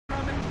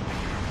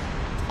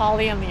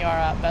Holly and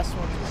Liara, best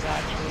ones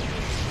actually.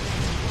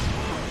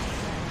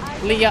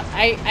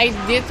 I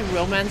did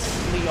romance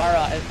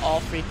Liara in all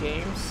 3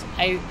 games.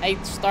 I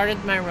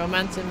started my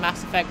romance in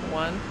Mass Effect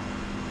 1.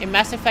 In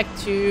Mass Effect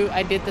 2,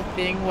 I did the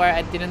thing where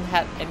I didn't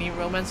have any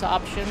romance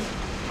option.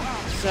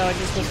 So I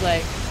just was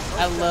like,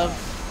 I love,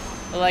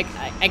 like,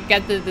 I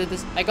got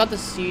the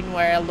scene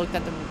where I looked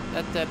at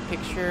the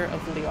picture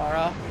of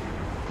Liara,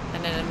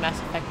 and then in Mass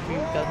Effect 3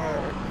 we got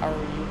our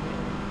reunion.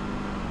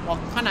 Well,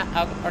 kind of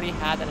already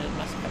had it in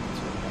Mass Effect 2,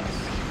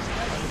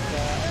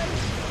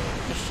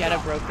 the Shadow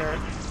Broker.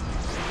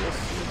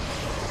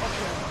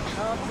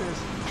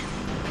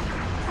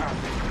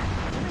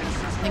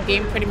 The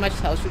game pretty much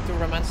tells you to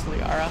romance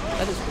Liara.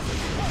 That is cool.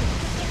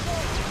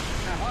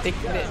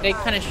 They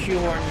kind of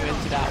shoehorn you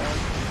into that one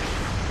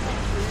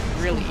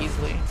really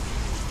easily.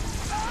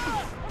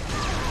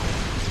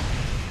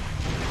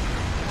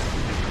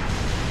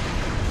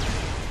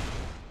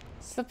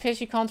 It's the pitch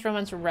you can't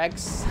romance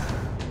Rex.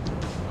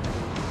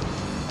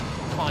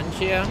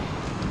 Conchia.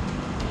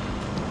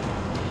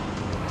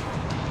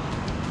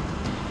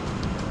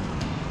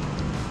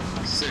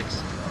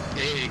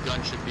 AA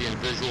gun should be in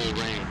visual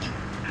range.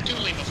 Do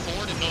Lima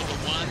 4 to Nova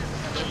 1.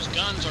 Those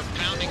guns are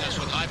pounding us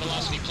with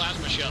high-velocity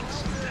plasma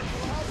shells.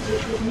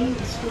 Which would mean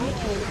the strike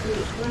on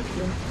British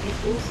Blackburn is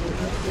also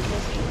out of the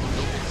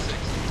question.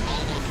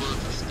 All our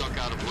birds are stuck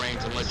out of range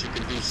unless you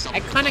can do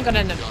something. I kind of got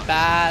in a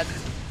bad...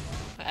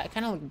 I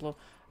kind of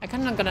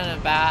got in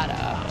a bad...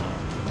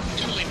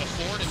 Do Lima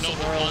 4 to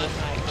Nova 1.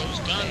 Those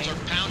guns are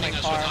pounding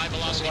us with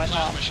high-velocity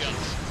plasma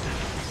shells.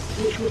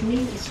 Which would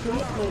mean a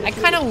strike I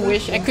kind of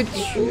wish I could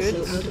shoot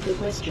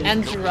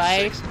and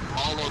drive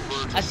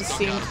at the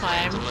same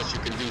time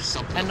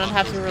and not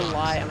have to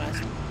rely on my...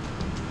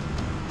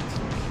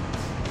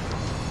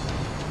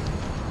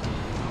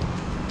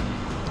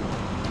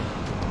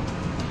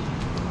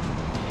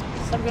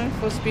 Stop going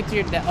full speed to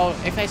your death. Oh,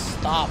 if I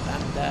stop,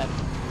 I'm dead.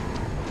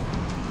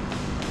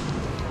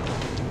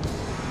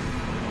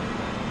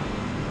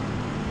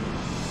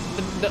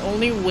 The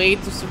only way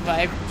to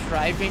survive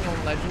driving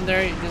on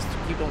Legendary is just to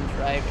keep on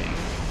driving.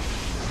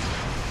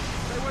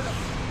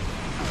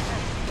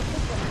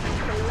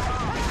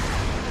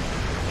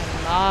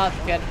 And not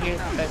get hit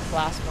by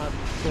plasma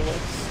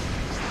bullets.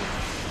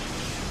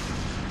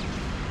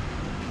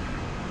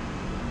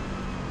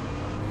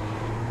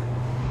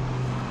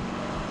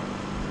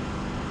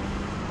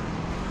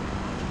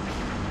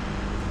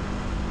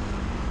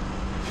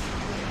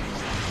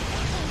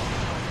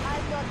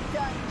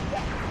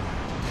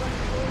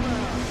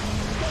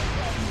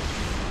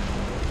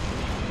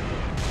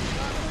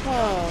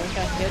 Oh, we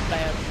got hit by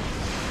a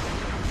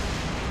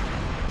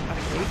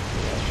great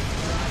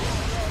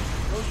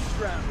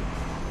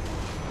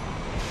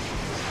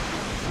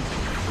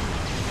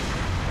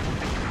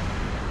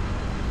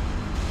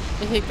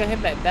He got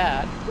hit by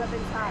that.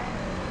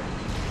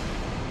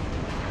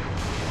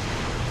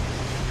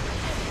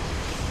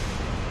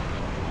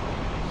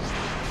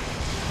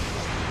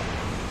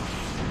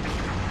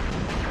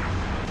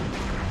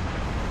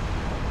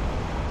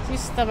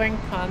 These stubborn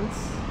cunts.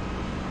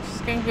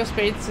 She's going full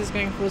speed, she's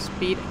going full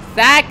speed.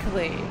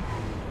 Exactly!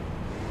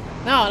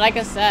 No, like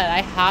I said,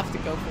 I have to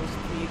go full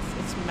speed.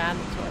 It's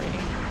mandatory.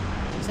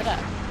 Sit up.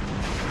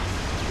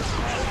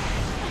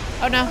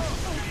 Oh no.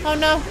 Oh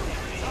no.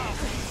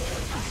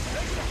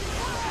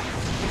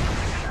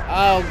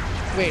 Oh,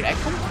 wait, I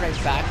can't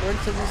drive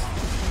backwards to this.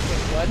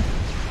 Wait, what?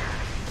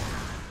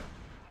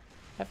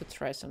 I have to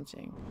try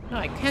something. No,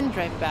 I can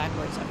drive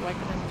backwards. Why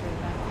can't I drive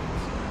backwards?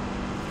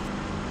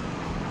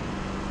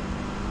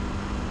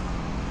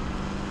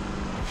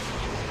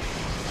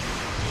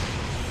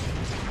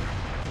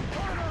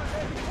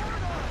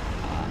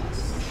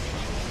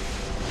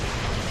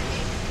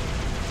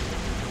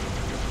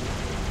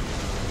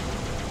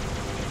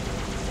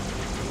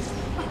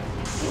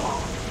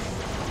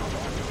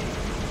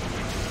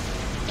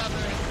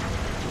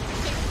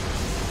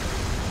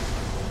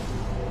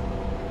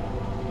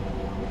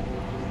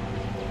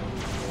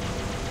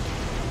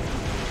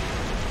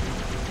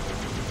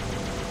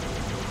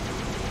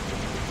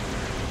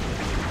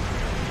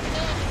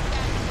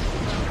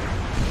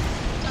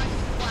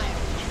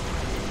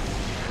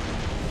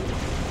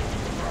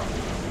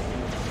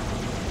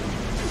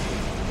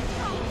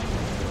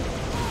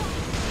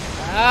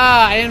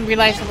 I didn't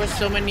realize there were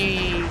so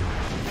many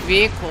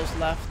vehicles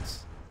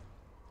left.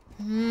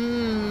 I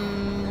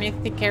need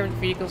to take care of the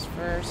vehicles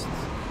first.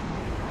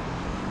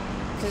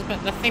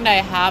 Because the thing that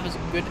I have is a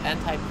good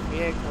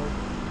anti-vehicle.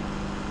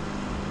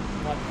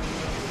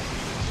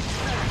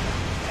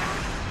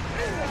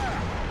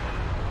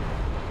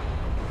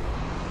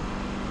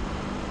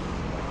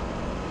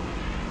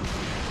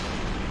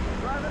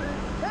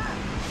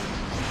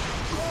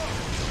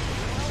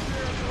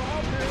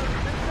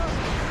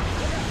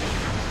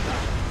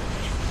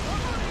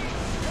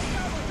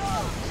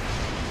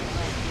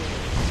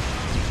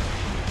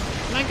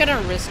 Am I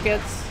gonna risk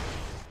it?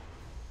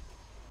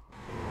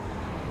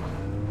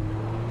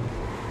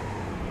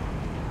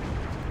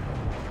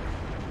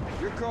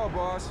 Your call,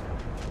 boss.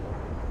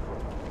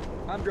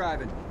 I'm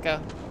driving. Go.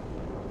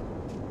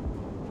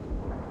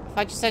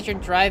 I just said you're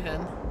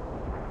driving.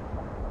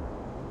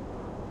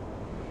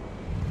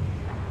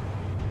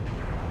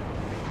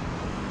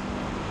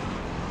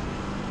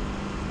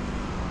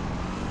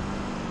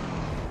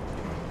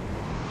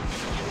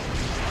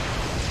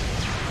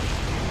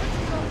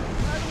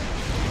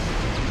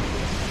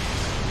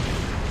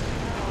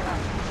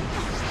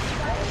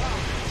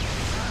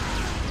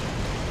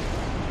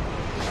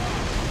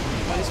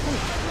 What is cool?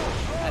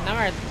 I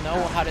never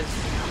know how this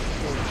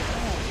goes.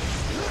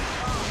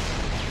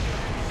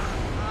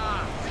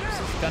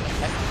 Gun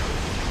effect.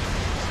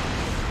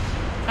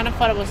 Kind of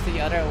thought it was the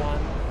other one.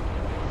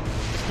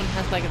 This one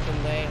has like a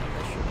delay on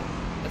the shooting.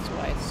 That's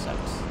why it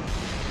sucks.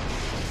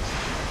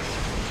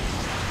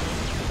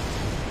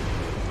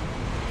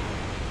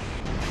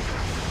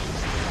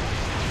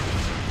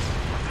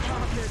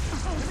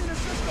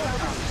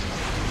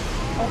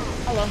 Oh,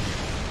 hello.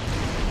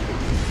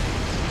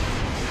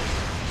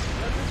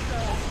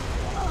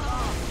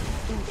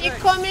 You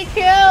got me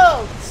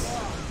killed!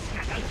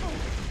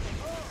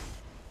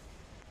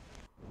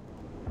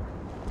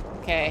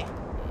 Okay,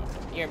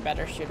 you're a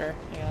better shooter,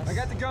 I guess. I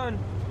got the gun.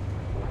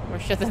 Or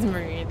shit than the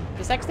Marine.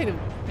 It's actually the...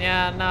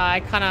 Yeah, no, I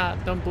kinda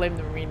don't blame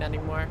the Marine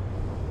anymore.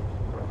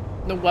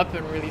 The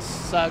weapon really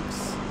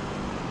sucks.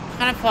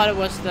 Kinda thought it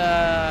was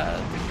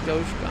the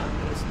ghost gun,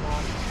 but it's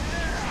not.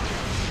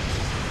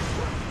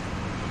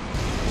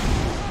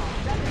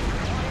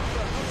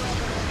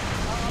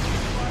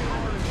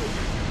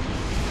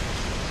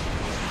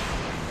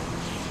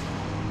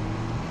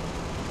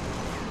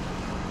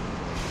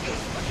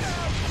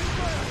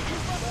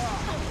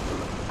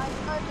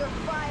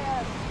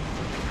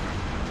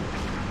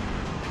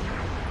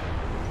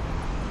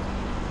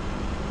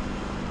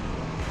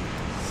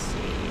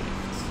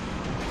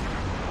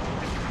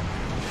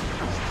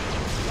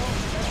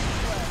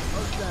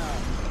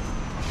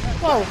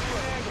 Whoa!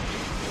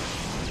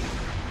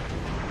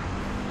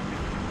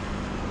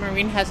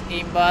 Marine has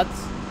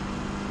aimbots.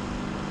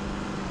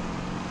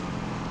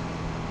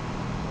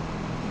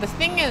 The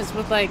thing is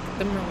with like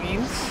the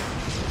Marines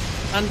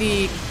on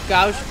the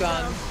gauge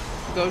gun,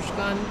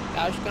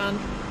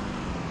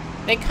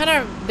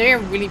 they're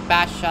a really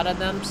bad shot at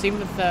them. Same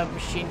with the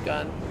machine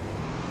gun.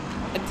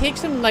 It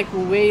takes them like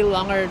way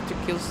longer to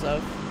kill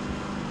stuff.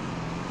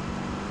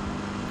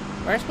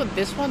 Whereas with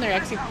this one, they're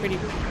actually pretty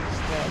good.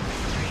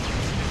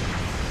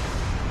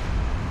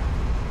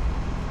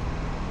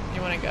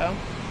 You wanna go?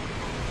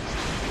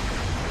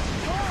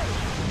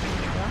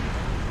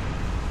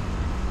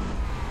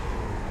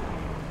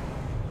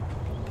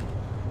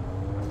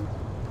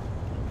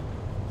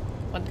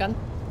 What gun?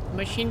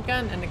 Machine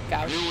gun and the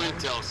gauge gun.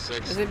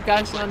 Is it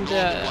gauge on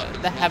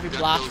the heavy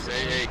blast?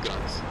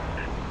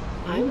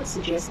 I would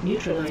suggest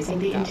neutralizing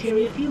the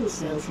interior fuel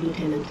cells,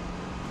 Lieutenant.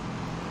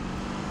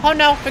 Oh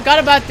no, forgot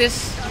about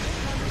this.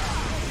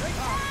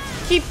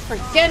 Keep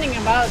forgetting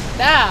about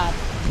that.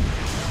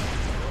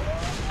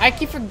 I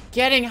keep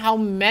forgetting how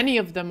many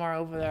of them are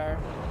over there.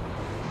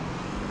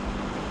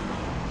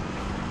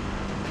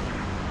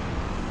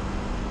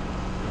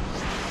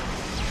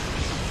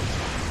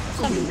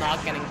 So I'm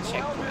not getting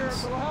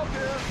checkpoints.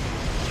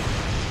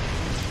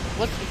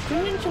 What?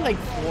 Couldn't you like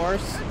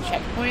force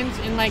checkpoints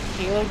in like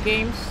Halo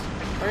games?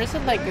 Or is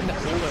it like in the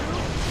older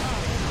ones?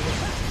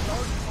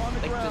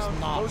 Like just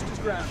not.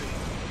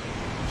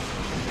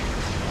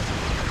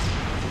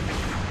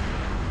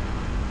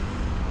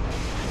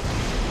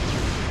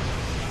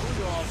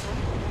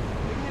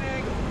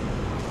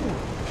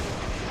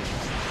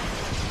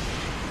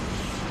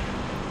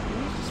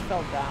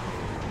 Fell down.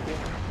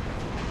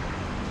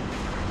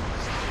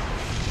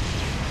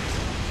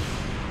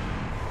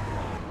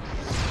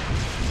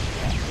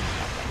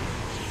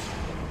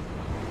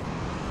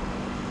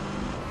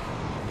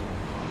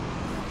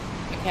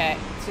 Okay,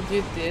 to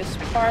do this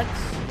part.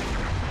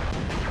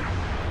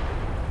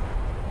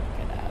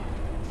 Get out.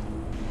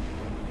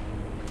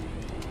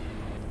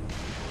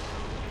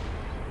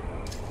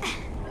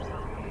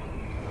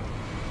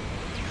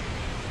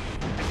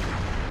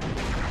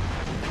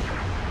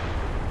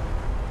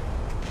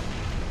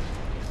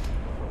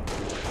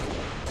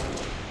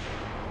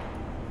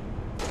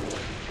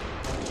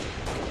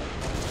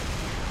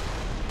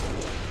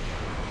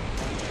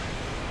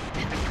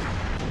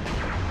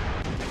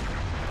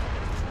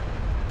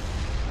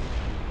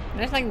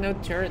 There's like no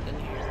turret in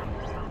here.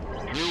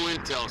 New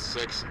intel,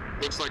 6.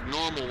 Looks like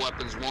normal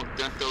weapons won't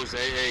dent those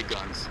AA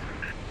guns.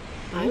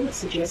 I would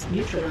suggest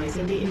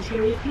neutralizing the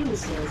interior fuel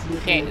cells,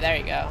 Lieutenant. Okay, there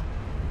you go.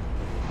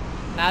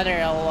 Now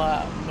they're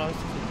all most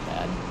of them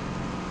dead.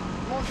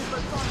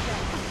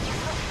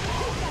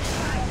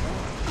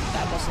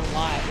 That was a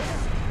lie.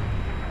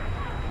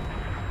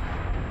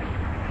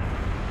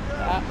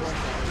 That was a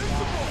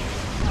lie.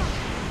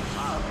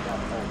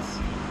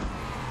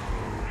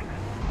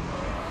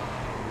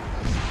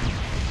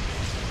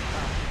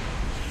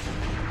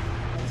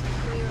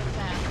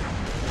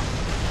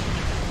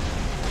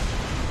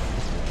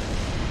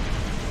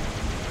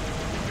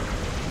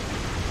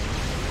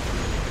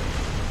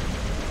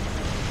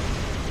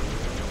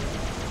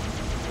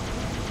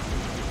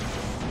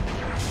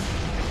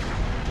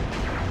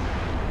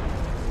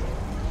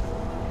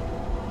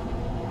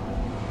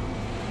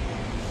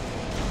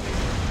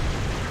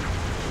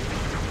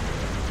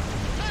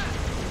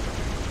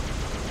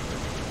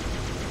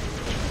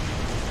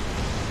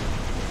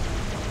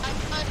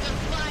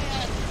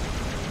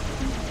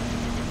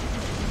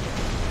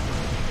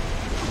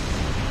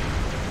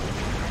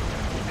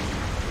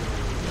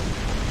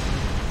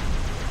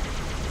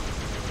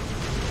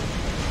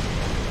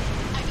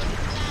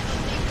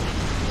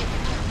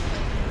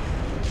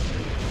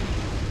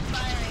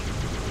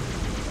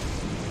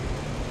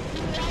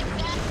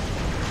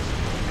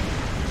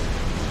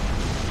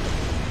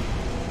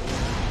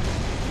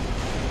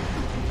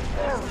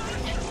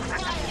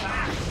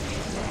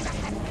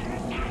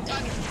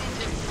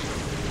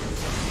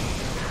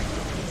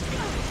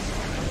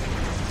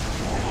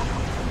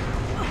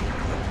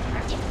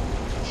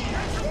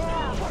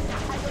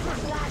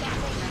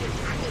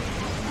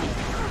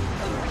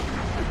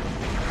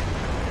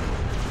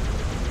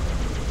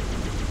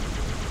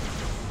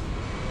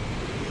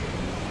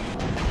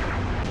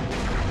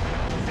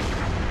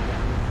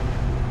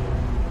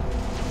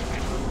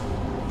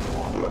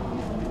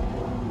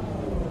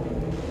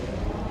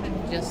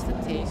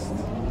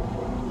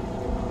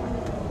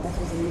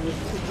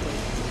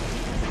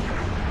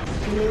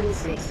 to Noble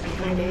 6,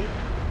 if I may.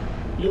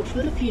 Look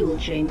for the fuel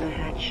chamber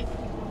hatch.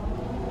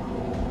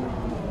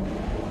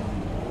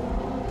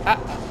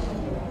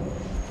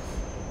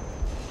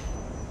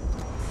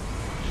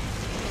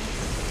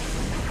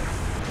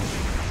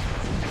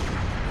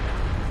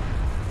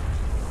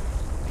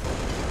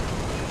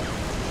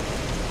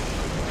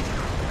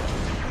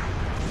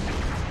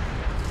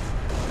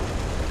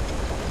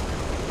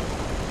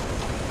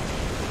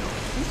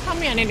 Tell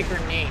me I need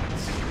grenades.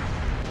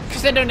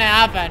 Because I don't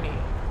have any.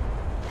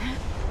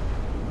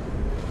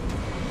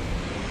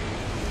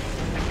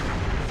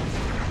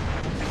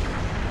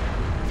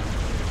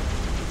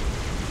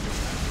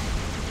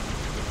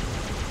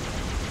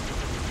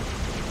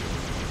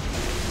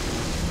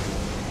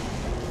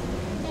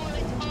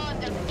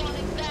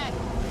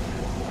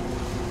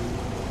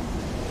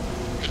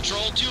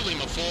 Control to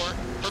Lima 4.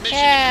 Permission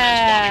to commence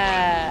bombing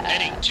run.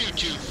 Heading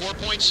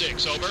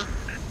 224.6, over.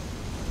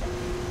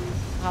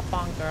 Hop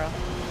on, girl.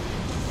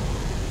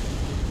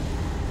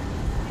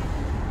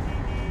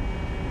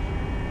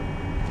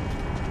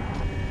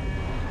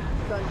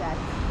 Contact.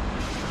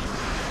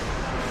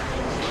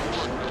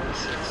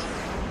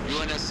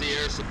 UNSC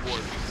air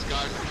support.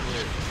 Skies are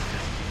clear.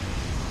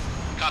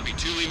 Copy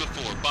 2 Lima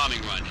 4,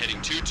 bombing run. Heading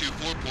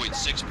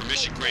 224.6,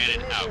 permission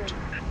granted, out.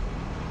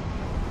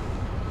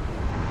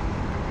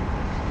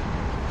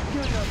 You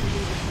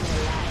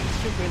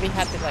really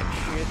had to like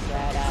shoot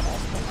that at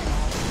us.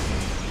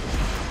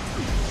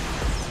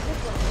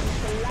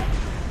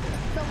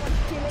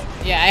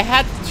 Yeah, I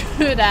had to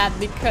do that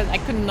because I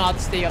could not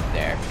stay up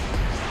there.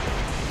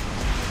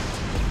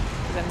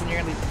 Because I'm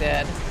nearly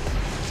dead.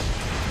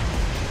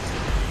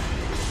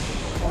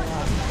 Hold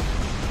on.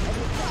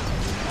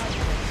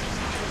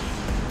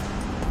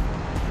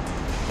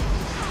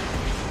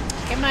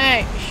 Get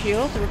my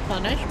shield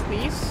replenished,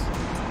 please.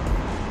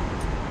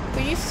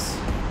 Please.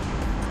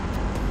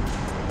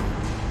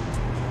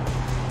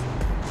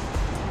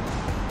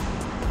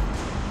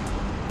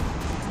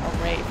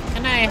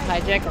 Can I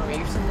hijack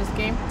waves in this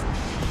game?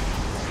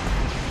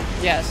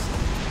 Yes.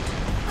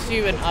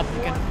 2 and up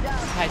you can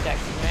hijack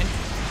them,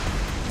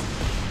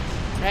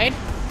 right?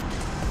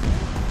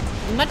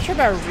 I'm not sure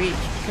about Reach,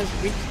 because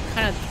Reach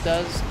kind of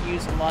does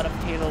use a lot of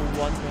Halo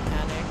 1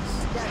 mechanics.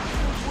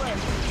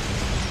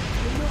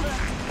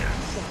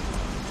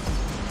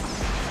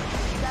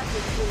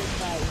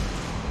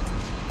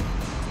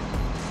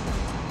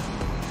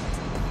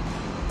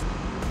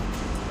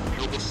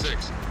 Noble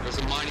 6, there's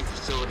a mining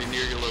facility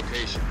near your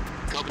location.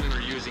 Covenant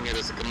are using it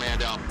as a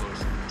command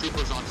outpost.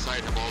 Troopers on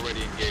site have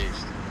already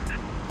engaged.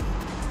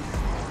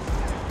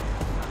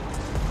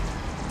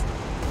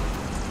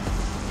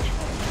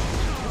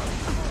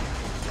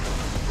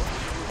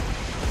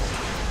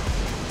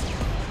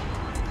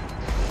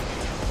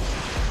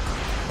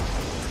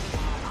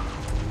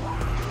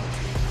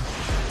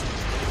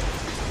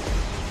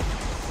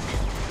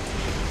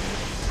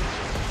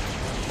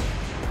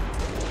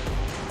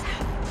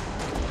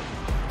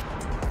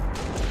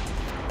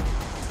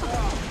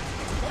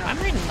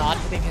 Not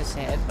hitting his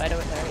head, by the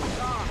way. There he is.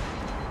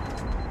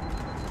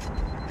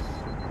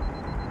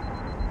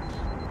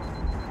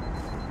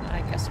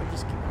 I guess we'll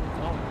just keep on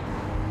going.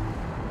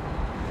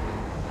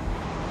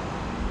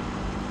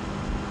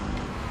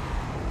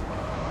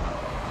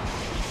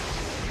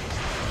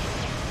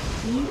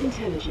 New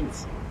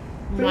intelligence.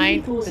 Might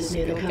Friendly forces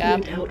near the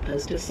Covenant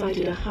outpost have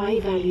sighted a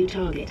high-value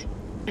target.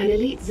 An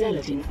elite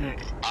zealot, in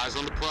fact. Eyes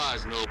on the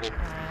prize, Noble.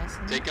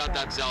 Take out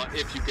that zealot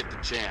if you get the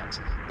chance,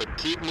 but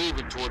keep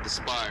moving toward the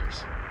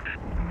spires.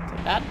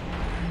 That?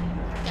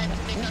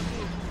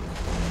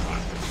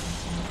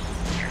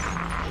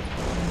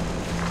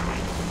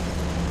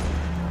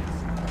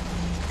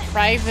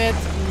 Private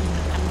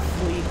and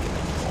fleet.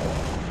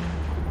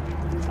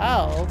 Oh,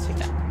 I'll take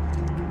that.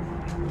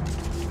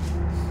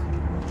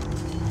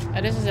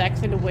 And this is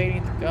actually the way I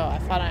need to go. I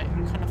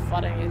kind of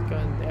thought I needed to go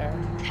in there.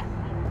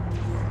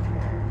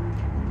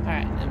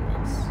 Alright,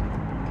 enemies.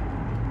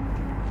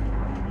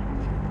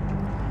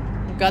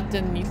 We got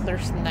the nuclear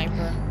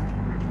sniper.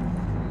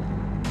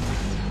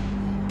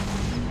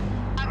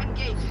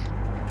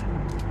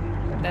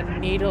 The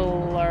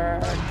needler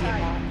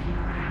demon.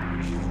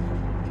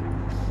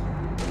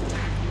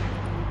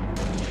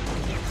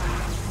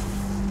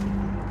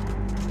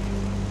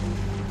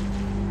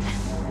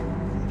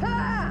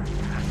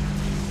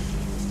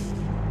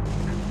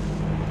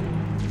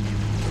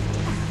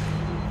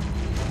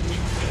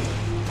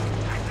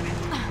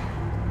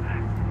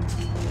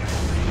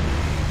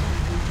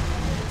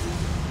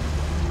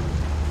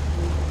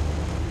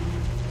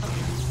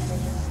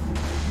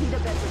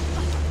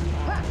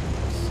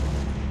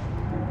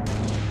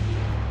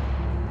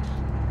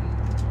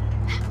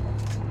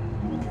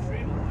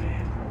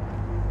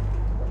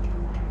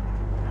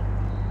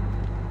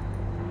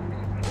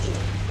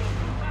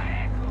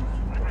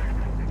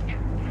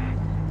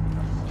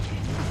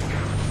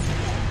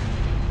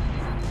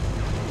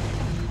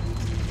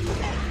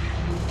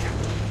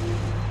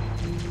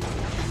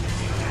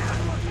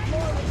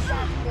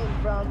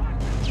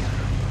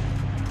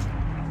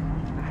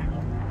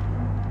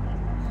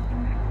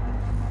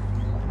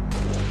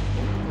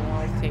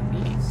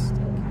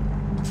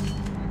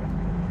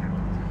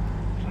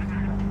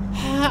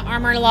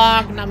 Armor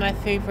lock, not my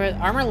favorite.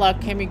 Armor lock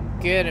can be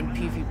good in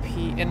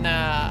PvP, in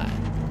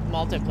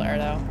multiplayer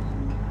though.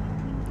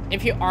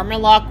 If you armor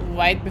lock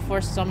right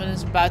before someone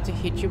is about to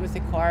hit you with the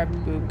car,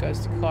 boom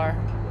goes the car.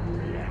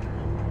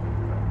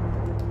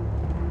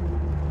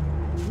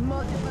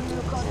 Multiple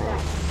new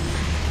contacts.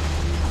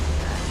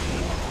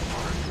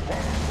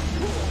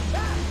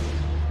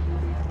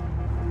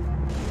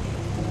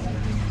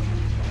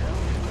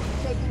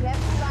 Taking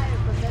heavy fire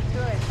from that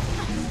turret.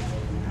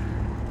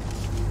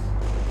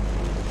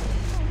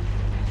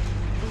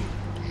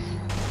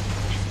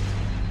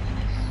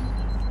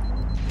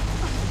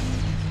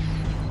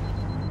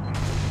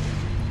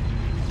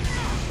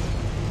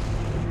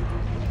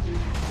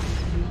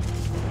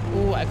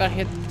 Ooh, I got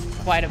hit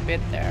quite a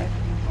bit there.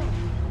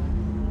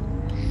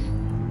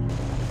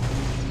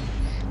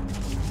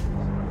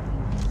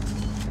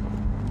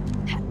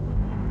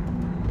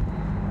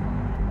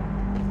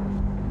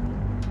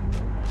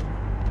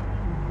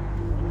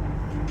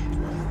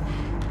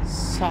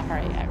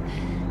 Sorry.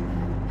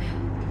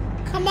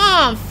 Come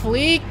on,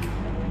 Fleek!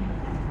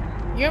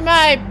 You're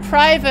my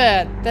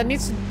private that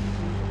needs to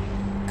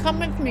come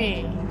with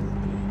me.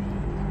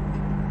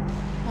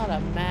 What a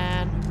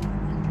man.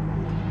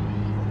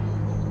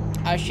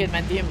 Oh shit,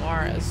 my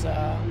DMR is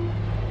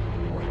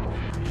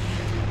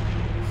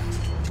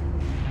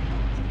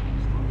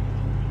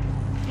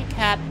Hey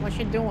cat, what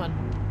you doing?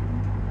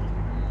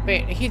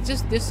 Wait, he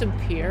just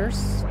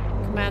disappears?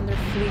 Commander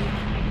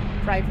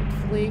Fleek, Private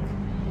Fleek.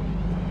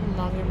 No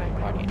longer my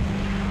guardian.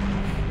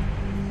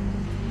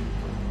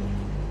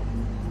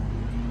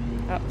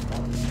 Oh.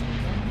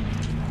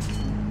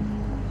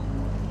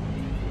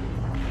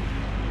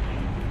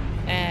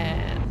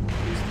 And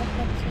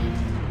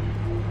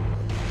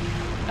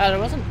oh, there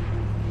wasn't.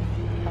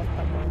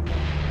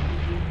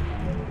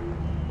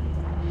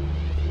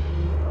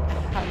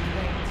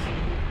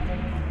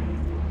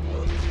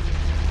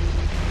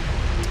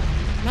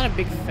 I'm not a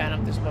big fan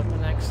of this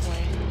weapon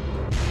actually.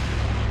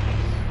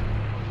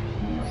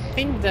 I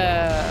think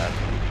the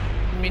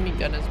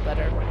minigun is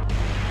better.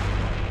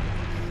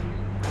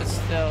 But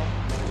still.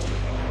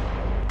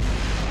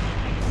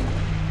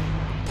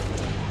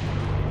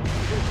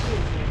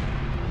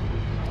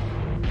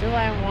 Do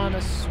I want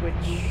to switch?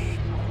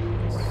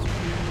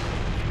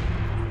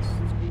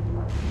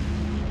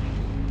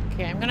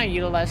 Okay, I'm gonna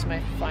utilize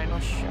my final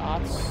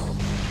shots.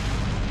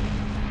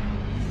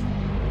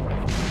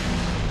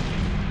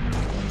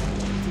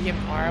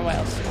 DMR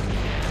while still can.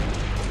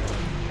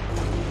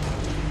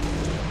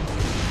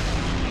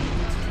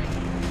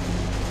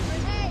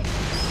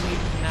 See,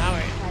 now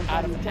we're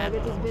out of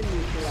ammo.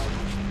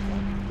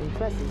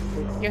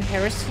 Your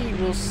heresy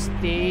will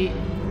stay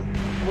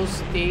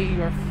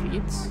your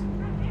feet.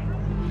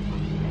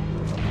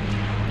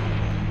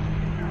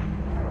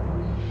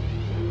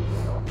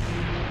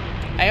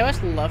 I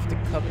always loved the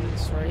Covenant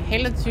story.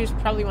 Halo 2 is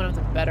probably one of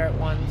the better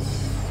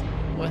ones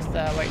with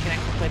where you can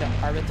actually play the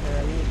Arbiter.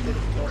 I really did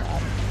enjoy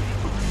that.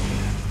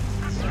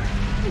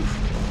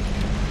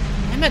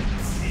 Damn it!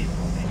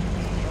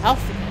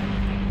 Health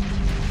again.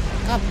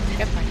 God,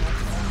 get my health.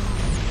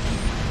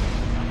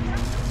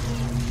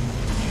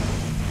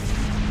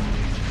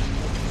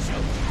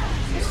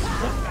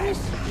 What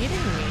was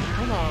hitting me?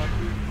 Hold on.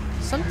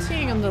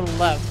 Something on the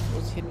left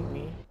was hitting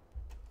me.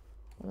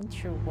 I'm not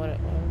sure what it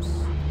was.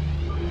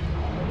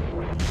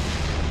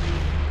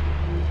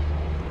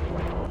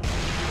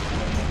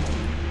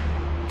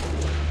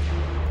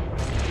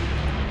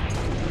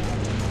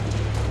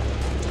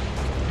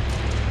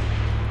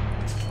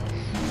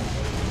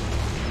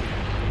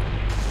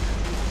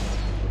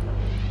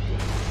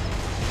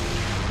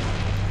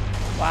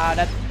 Wow,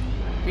 that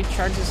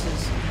recharges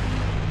his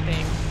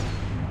thing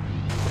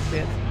a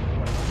bit.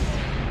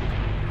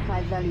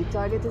 High value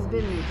target has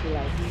been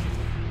neutralized.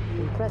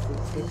 Impressive,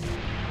 Sis.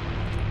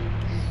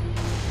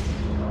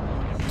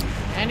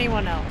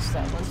 Anyone else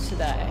that wants to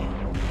die?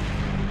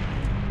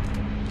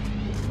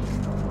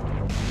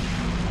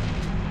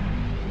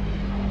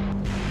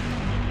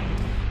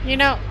 You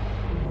know,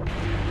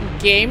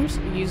 games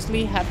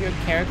usually have your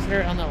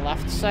character on the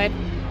left side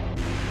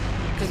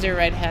because they're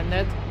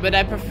right-handed, but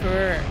I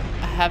prefer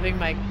having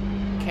my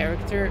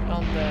character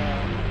on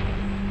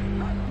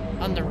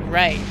the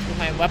right with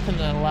my weapon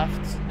on the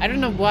left. I don't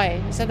know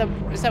why. Is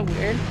that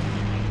weird?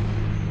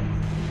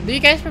 Do you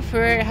guys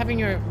prefer having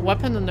your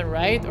weapon on the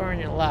right or on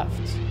your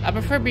left? I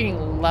prefer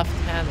being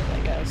left-handed, I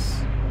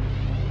guess.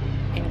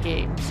 In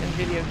games, in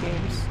video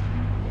games.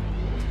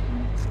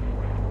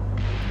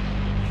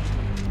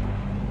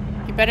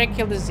 You better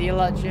kill the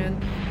Zealot, Juun.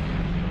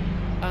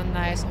 Oh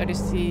nice,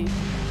 Odyssey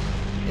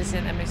is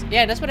in MS.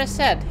 Yeah, that's what I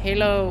said.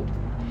 Halo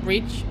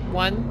Reach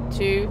 1,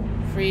 2,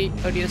 3,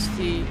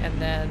 ODST,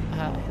 and then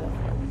Halo 4.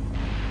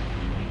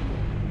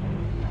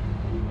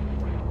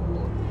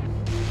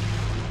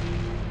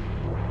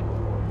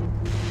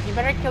 You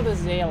better kill the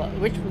Zealot.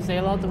 Which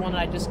Zealot? The one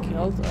I just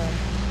killed? Or...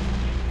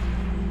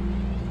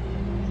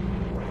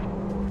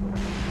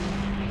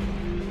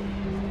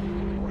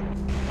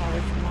 oh,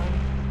 which one?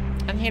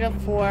 And Halo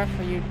 4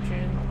 for you,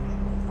 Juun.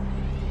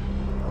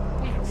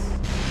 Thanks.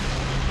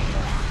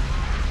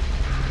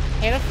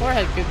 Halo 4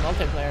 had good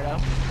multiplayer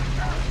though.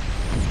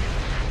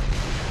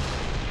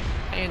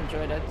 I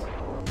enjoyed it.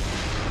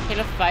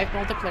 Halo 5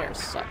 multiplayer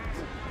sucked.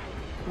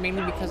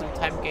 Mainly because of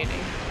time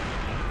gaining.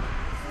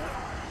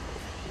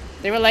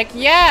 They were like,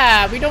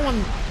 yeah, we don't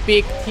want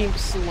big team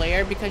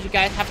slayer because you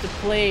guys have to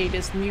play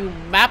this new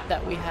map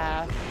that we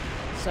have.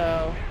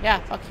 So, yeah,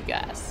 fuck you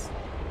guys.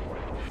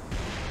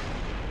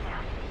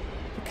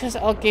 Because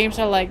all games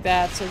are like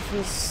that, so it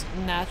feels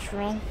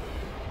natural.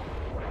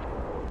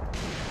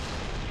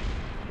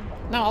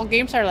 No, all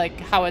games are like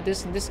how it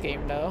is in this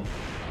game, though.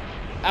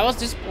 I was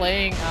just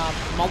playing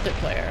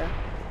multiplayer.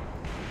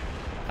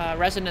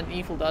 Resident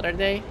Evil the other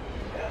day.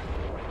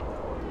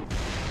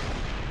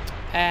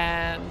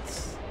 And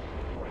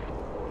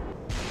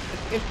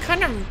it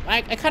kind of,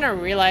 I kind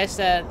of realized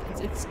that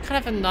it's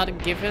kind of not a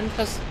given,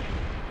 because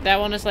that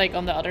one is like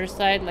on the other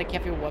side, like you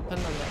have your weapon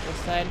on the other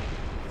side.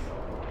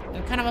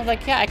 And kind of was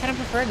like, yeah, I kind of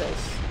prefer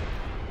this.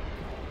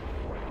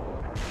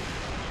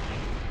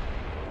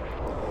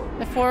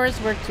 The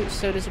 4s were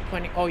so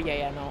disappointing. Oh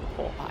yeah, no.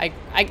 Oh, I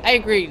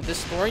agree. The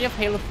story of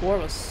Halo 4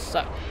 was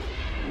sucked.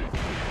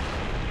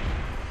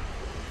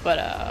 But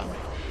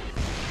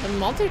the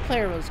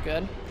multiplayer was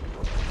good.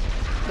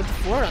 But the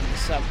 4 on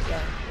sucked,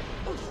 yeah.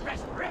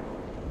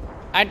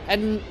 I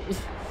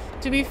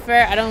to be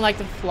fair, I don't like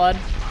the Flood.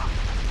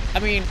 I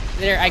mean,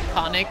 they're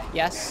iconic,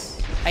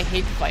 yes. I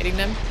hate fighting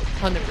them,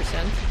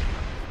 100%.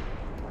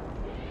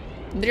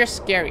 They're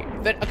scary.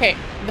 But okay,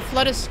 the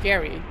Flood is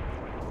scary.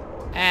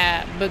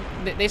 But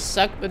they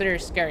suck, but they're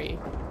scary.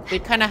 They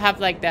kind of have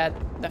like that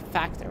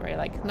factor, right?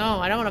 Like, no,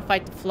 I don't want to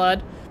fight the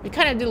Flood. We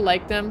kind of do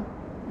like them,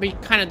 but you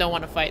kind of don't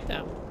want to fight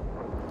them.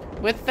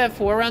 With the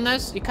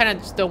Forerunners, you kind of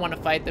just don't want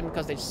to fight them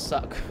because they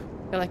suck.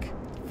 They're like,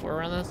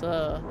 Forerunners,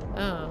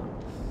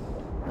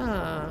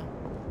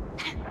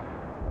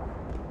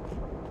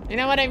 You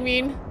know what I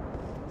mean?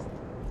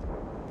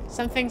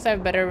 Some things are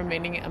better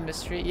remaining a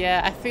mystery.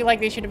 Yeah, I feel like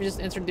they should have just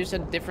introduced a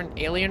different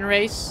alien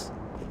race.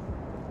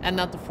 And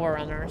not the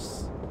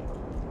Forerunners.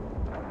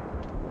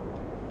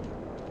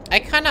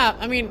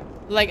 I mean,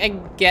 like, I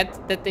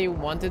get that they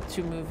wanted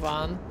to move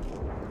on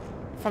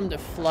from the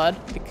Flood,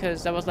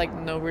 because there was, like,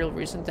 no real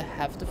reason to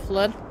have the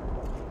Flood.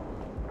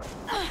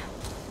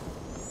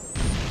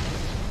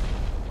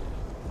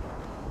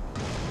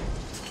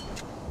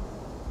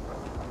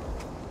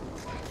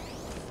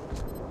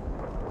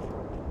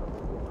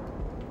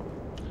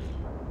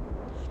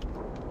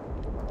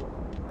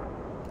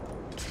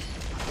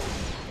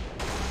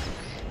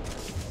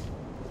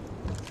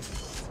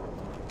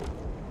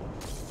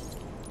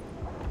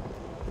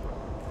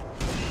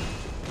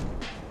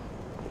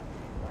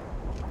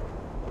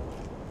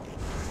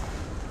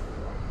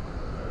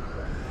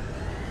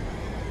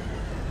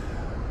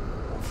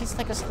 It's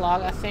like a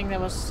slog, I think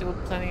that was still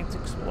planning to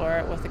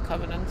explore with the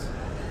Covenant.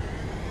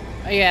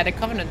 Oh yeah, the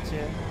Covenant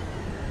too.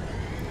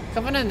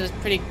 Covenant is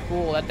pretty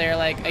cool that they're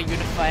like a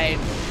unified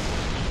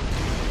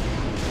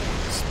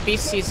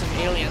species of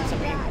aliens. I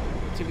mean,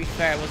 to be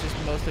fair, it was just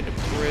mostly the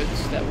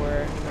brutes that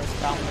were the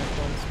most dominant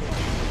ones.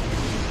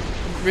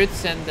 The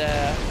brutes and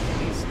the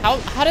elites.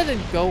 How did it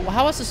go?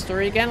 How was the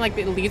story again? Like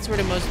the elites were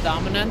the most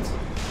dominant,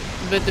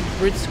 but the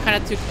brutes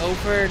kind of took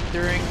over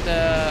during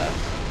the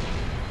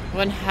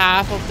when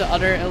half of the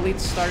other elites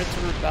started to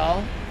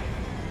rebel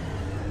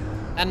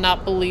and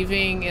not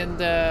believing in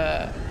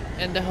the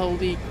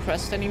Holy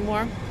Crest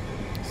anymore.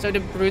 So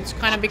the brutes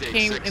kind of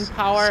became in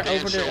power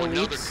over the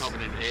elites.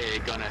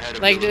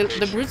 Like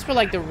the brutes were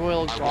like the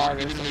royal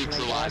guard or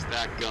something like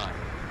that.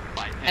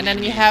 And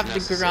then you have the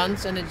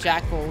grunts and the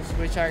jackals,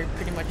 which are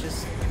pretty much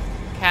just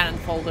cannon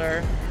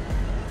folder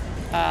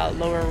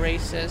lower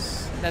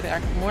races that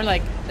are more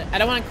like, I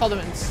don't want to call them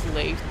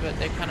enslaved, but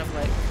they're kind of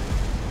like,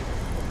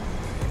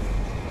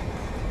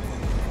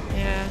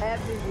 yeah.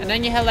 And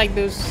then you have like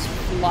those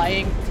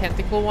flying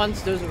tentacle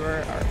ones. Those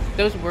were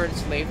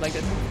enslaved, like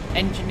the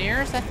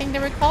engineers, I think they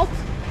were called.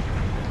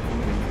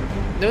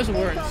 Those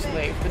were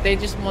enslaved, but they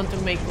just want to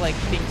make like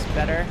things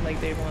better. Like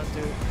they want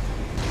to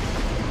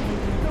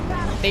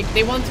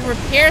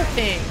repair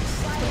things.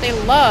 That's what they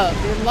love.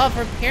 They love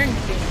repairing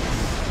things.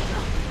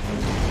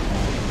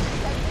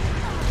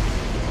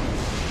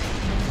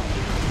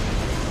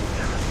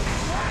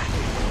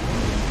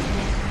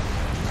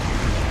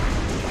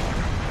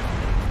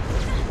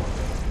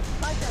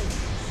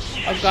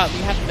 Oh god, we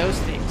have those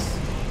things.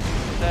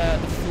 The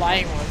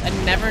flying ones. I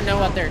never know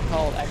what they're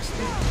called,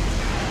 actually.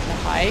 The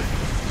hive?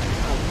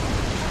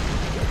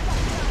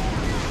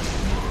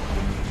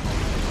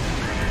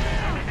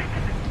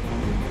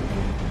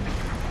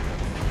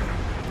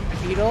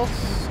 Beetles?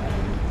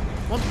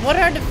 What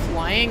are the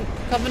flying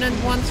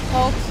Covenant ones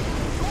called?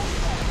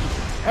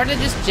 Or are they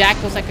just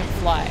jackals that can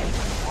fly?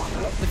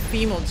 The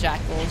female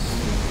jackals.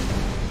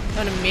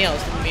 No, the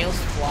males. The males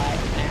fly.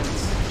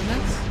 Ants.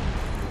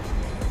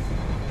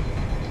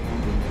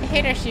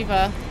 Hey there,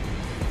 Shiva.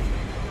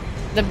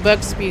 The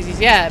bug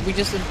species. Yeah, we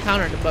just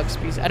encountered the bug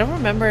species. I don't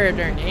remember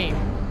their name.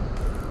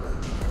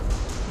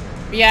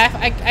 But yeah,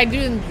 I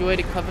do enjoy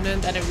the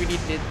Covenant, and I really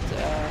did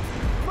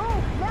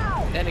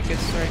They had a good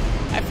story.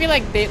 I feel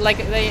like like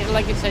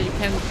you said,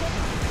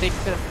 they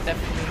could have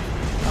definitely.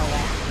 Oh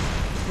wow.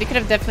 They could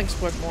have definitely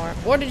explored more,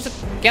 or they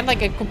just get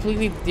like a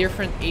completely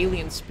different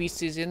alien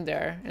species in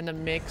there in the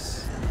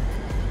mix.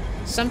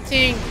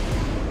 Something.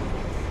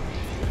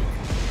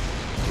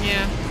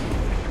 Yeah.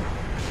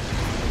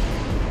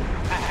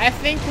 I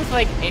think with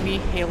like any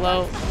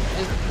Halo,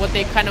 is what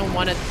they kind of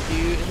want to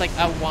do is like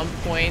at one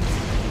point,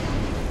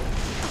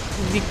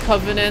 the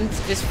Covenant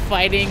is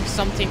fighting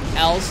something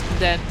else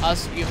than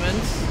us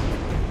humans.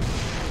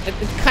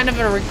 It's kind of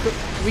a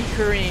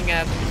recurring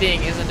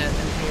thing, isn't it,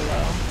 in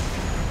Halo?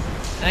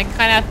 And I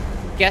kind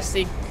of guess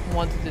they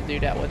wanted to do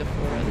that with the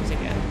Forerunners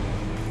again.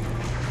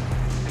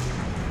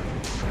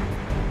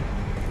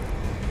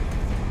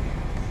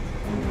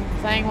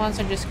 Flying ones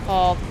are just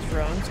called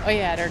drones. Oh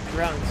yeah, they're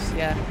drones.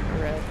 Yeah,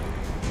 you're right.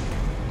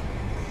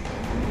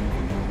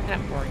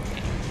 Kind of boring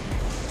game.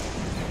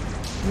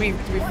 I mean,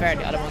 to be fair,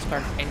 the other ones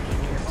are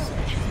engineers. So.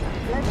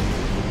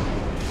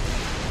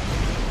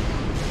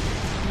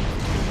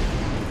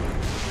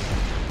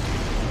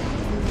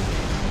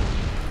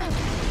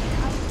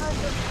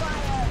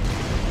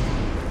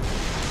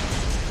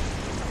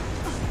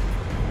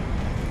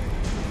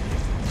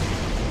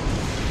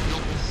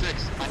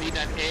 I need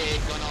that AA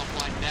gun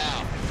offline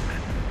now.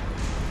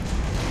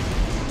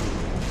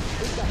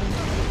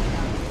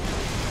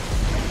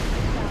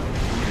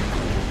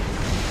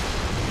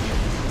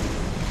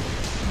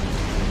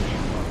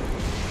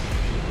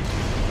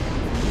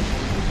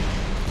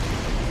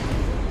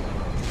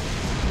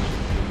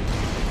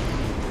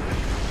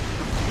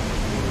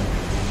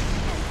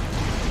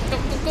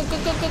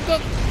 Go.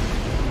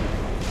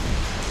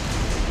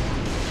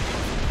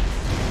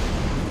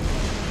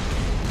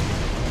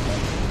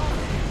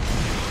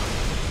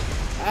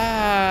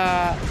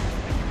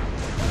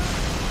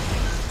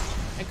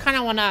 I kind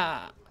of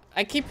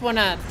I keep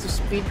wanna to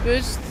speed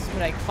boost,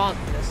 but I can't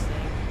in this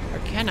thing. Or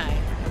can I?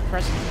 I'm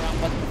pressing the wrong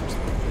button for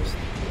speed boost.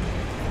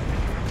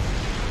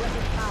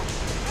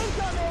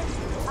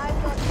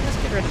 Let's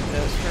get rid of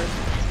those first.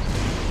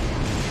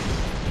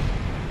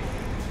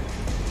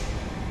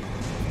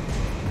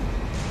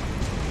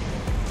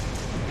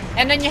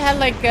 And then you had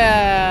like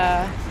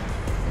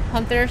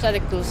hunters that are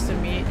close to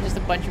me, just a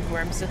bunch of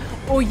worms.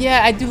 Oh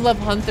yeah, I do love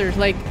hunters.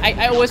 Like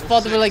I always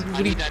thought they were like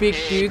really big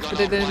dudes, but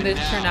then they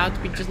turn out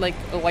to be just like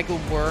a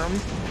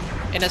worm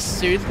in a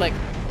suit. Like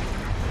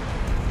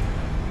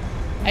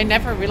I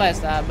never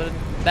realized that, but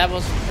that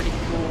was a pretty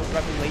cool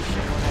revelation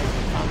when I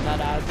found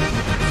that out.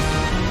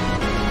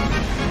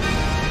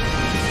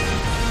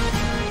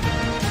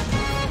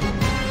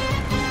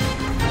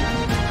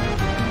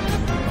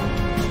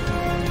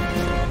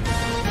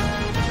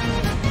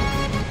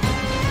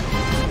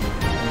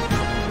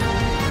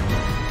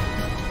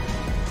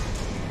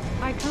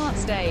 I can't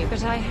stay,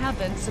 but I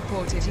haven't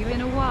supported you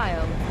in a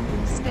while.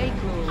 Stay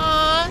cool.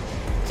 Aww,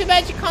 too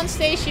bad you can't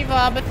stay,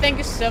 Shiva, but thank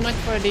you so much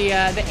for the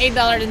 $8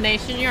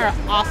 donation. You're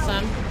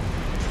awesome.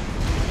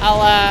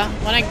 I'll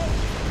when I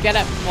get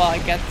up, well, I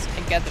get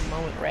the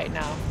moment right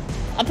now.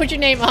 I'll put your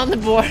name on the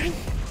board.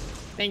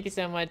 Thank you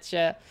so much,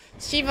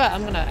 Shiva.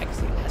 I'm gonna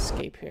actually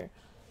escape here.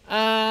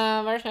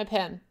 Where's my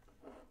pen?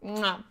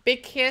 Mwah.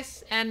 Big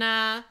kiss, and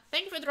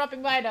thank you for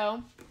dropping by,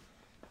 though.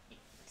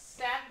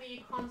 Sadly,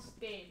 you can't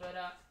stay, but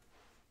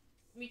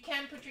we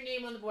can put your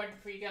name on the board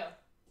before you go.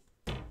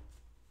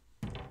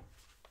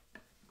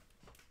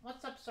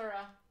 What's up,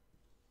 Sora?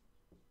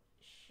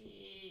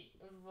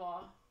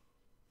 Shiva.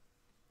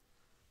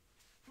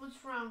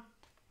 What's wrong?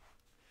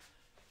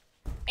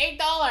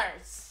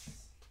 $8.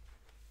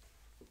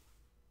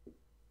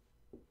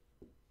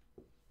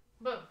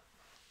 Boom.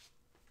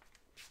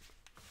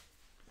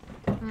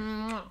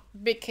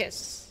 Big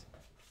kiss.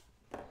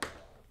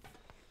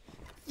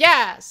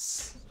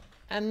 Yes.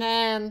 And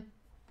then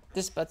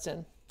this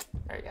button.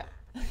 There we go.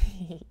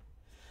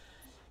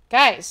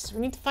 Guys,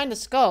 we need to find the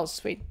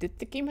skulls. Wait, did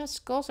the game have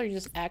skulls or you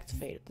just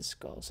activated the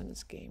skulls in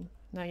this game?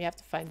 No, you have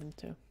to find them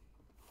too.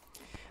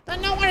 I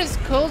don't know where the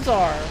skulls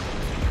are.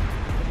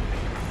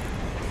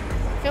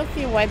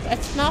 Filthy white.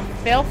 It's not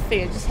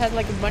filthy. It just had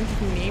like a bunch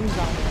of names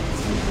on it.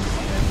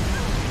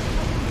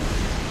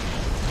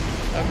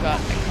 Oh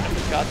god, I kind of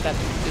forgot that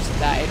it just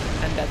died,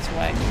 and that's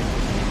why.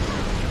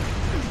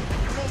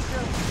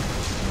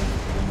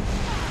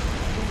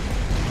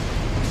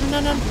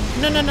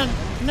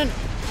 No.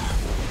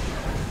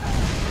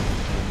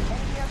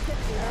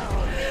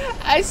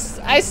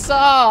 I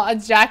saw a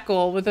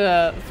jackal with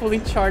a fully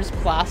charged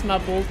plasma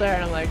bolt there,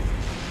 and I'm like,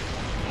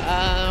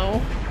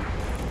 oh,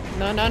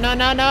 no.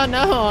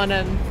 And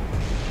then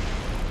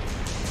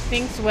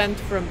things went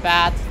from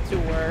bad to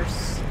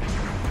worse.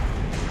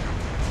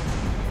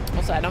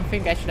 Also, I don't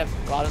think I should have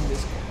gotten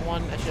this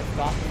one. I should have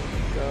gotten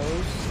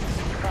Ghost,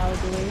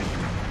 probably.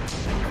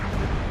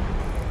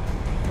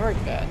 We're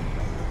good.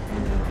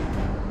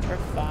 We're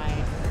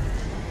fine.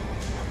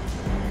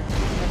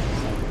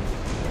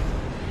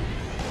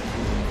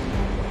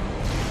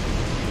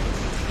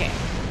 Okay.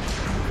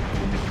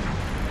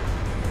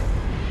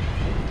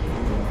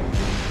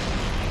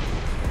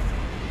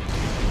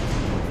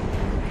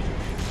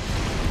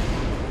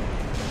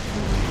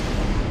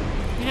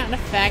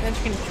 fact that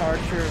you can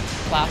charge your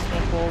plasma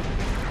bolt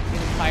the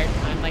entire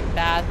time like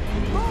that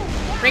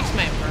breaks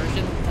my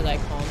immersion because I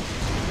can't.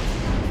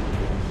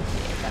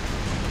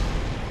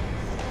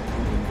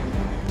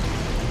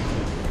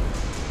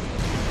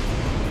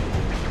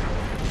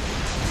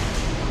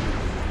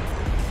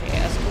 Okay,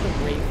 let's go to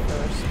Brave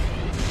first.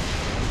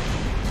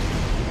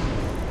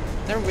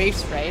 They're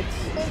Wraiths, right?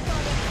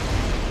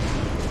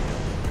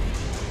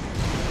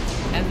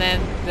 And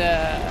then the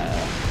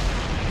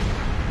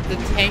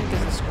tank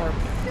is a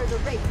Scorpion. There's a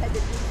race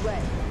headed this way.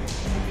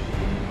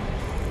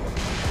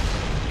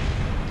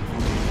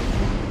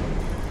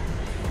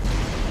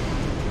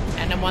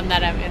 And the one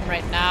that I'm in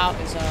right now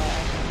is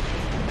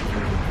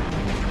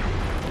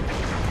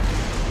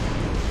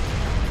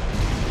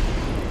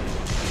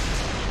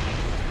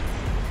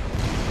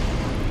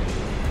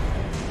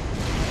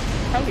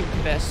probably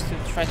best to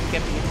try to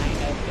get behind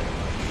it, but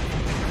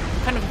I'm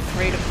kind of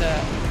afraid of the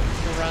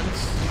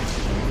runs.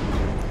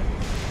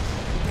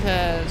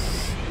 Because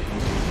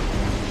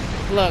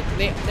look,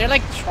 they're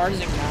like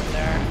charging down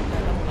there.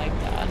 I don't like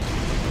that.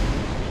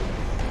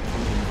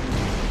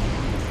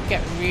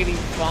 Get really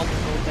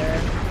vulnerable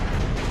there.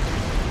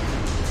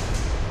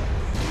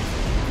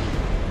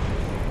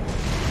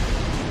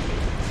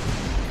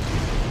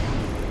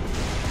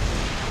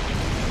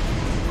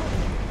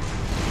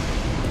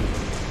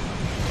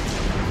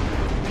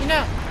 You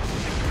know,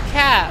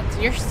 Cat,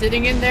 you're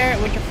sitting in there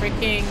with your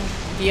freaking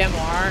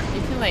DMR.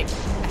 You can like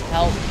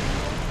help.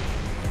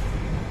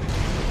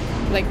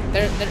 Like,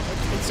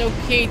 it's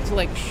okay to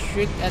like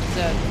shoot at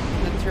the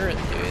turret,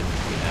 dude.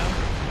 You know.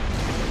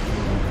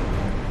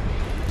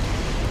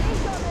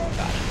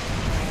 Got it.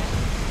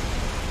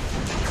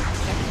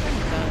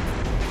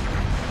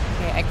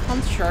 Okay, I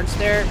can't charge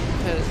there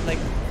because, like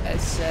I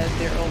said,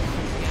 they're all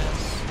from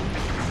us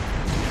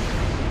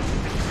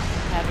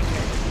having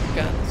their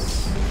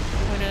guns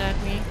pointed at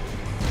me.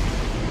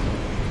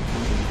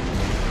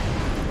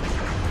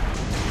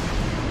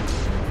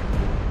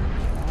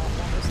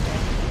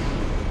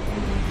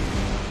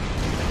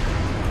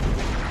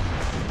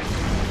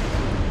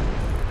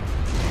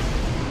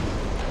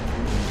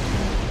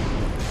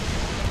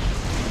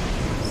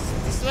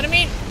 What I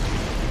mean?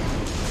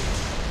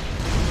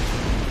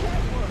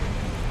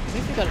 I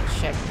think we gotta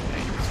check.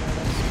 Right?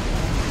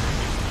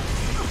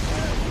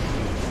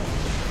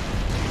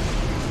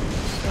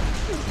 So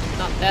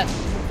not that.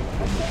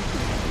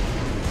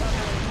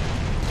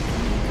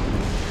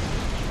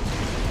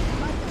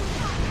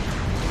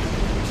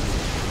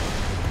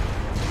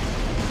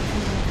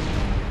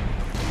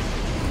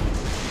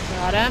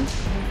 Got him.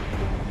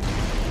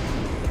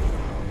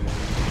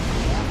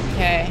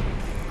 Okay.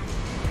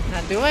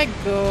 Now, do I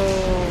go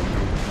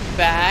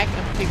back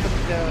and pick up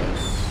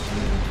those?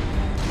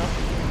 Nope.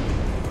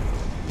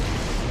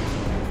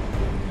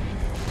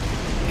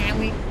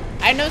 Apparently,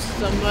 I know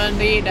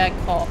somebody that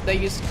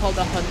used to call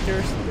the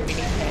hunters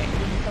mini tank.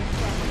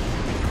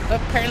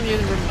 Apparently,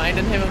 it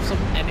reminded him of some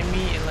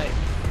enemy in like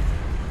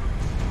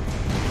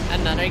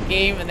another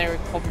game, and they were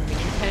called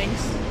mini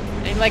tanks.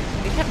 And like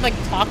they kept like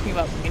talking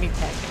about mini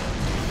tank.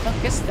 What the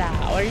fuck is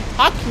that? What are you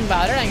talking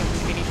about? There ain't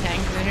mini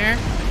tanks in here.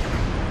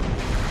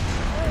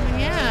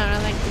 Yeah,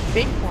 I like the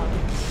big ones.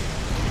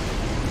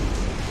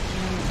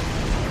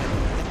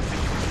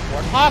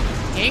 Warthog?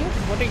 King?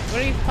 What are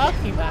you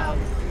talking about?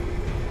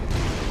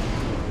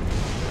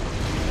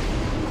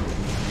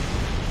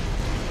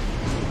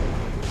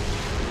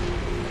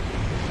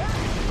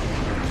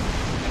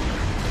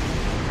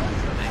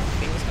 My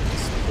thing's gonna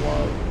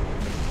explode.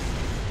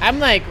 I'm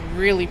like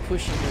really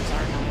pushing this,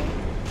 aren't I?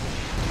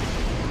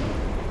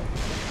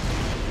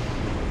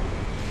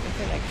 I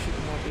feel like shoot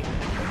more behind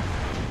me.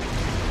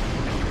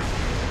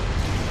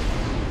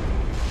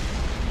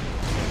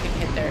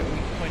 Hit their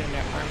weak point in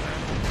their armor.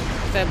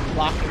 Instead of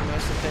blocking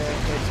most of their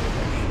hits with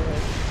their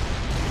shield.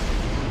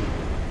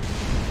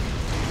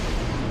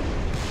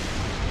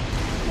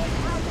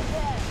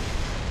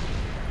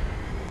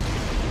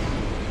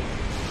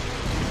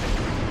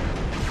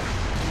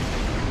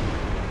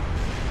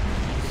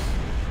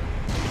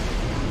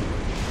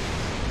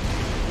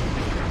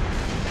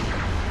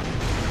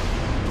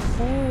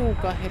 Ooh,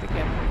 got hit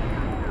again.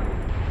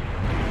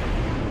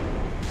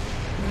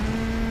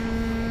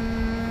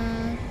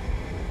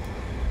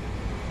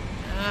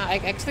 I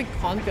actually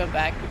can't go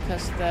back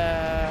because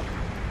well,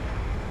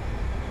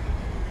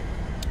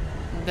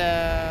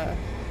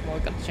 I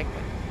gotta check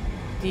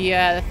that.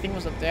 The thing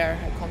was up there.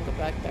 I can't go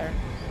back there.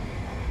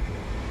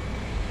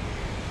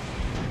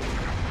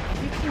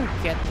 If you can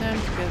get them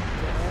to go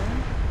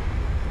there,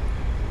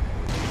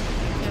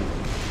 I can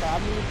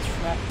probably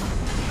trap.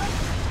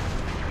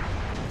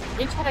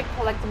 Each had a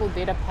collectible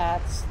data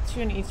pads, 2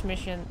 in each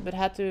mission, but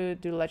had to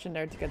do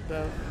legendary to get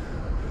both.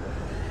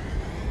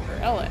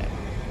 Really?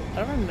 I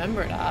don't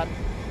remember that.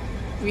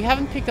 We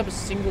haven't picked up a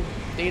single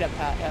data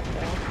pad yet,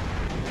 though.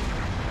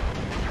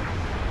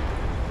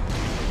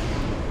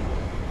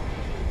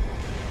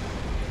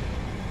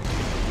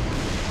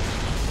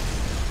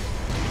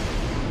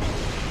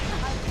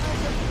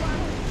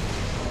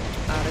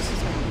 Ah, this is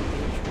gonna be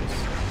dangerous.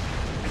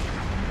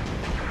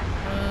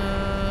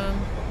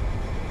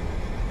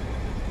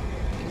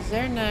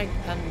 like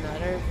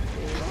another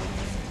thing?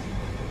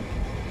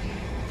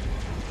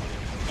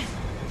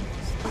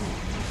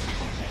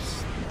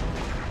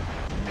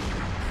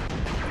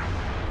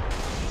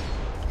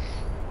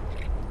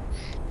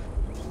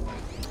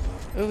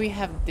 Oh, we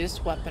have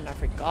this weapon, I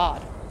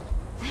forgot.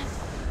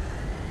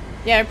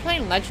 Yeah, we're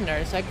playing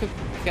legendary, so I could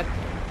get them.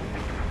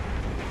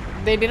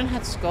 They didn't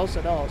have skulls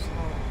at all, so.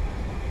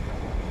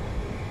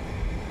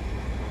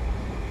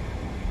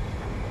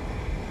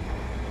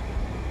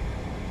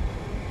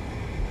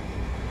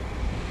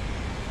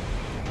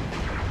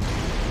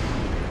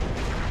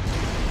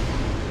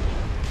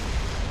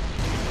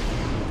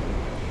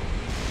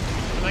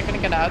 Am I gonna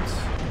get out?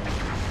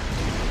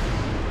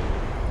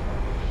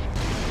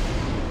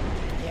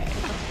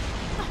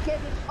 Get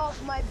it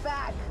off my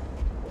back!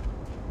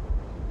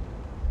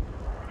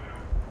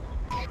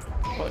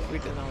 Oh, we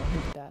did not want to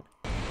do that.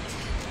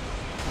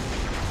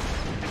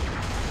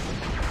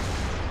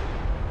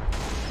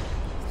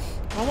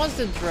 When was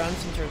the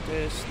drones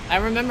introduced? I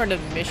remember the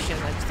mission,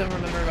 I just don't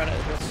remember whether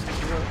it was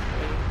 2 or 3.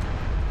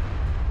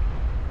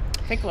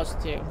 I think it was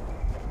 2.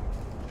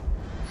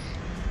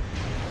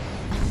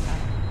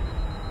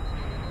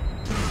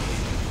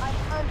 I'm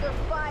under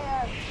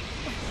fire!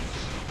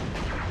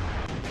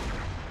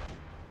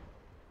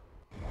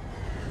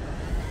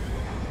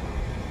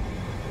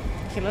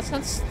 Okay, let's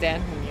not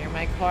stand near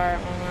my car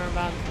when we're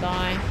about to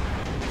die.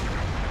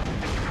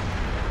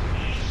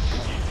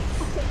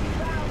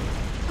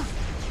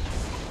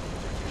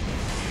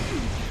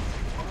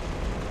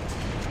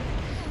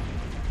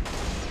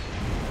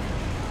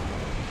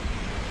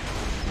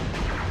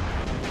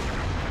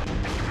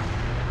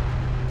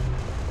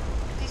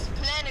 This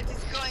planet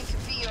is going to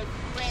be your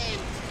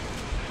grave.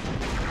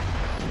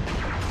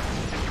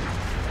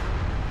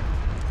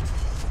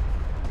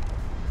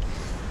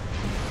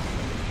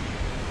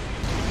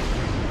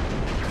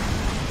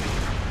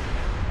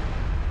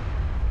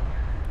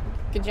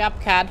 Good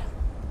job, Cad.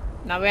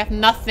 Now we have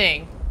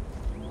nothing.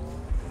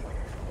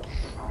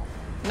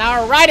 Now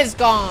our ride is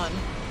gone.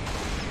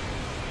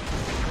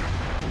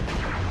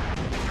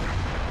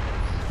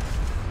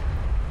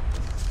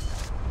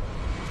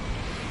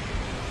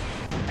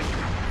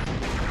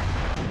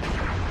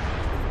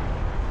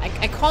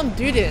 I can't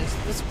do this.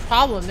 This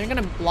problem. They're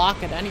gonna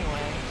block it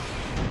anyway.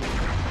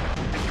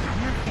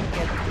 I'm not gonna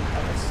get to the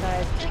other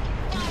side.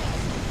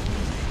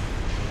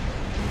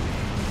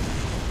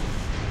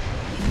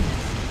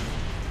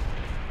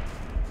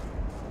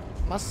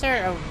 Was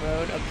there a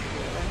road up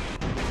here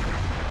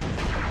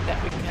that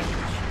we can?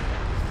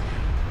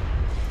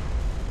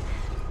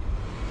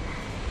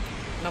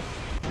 Nope.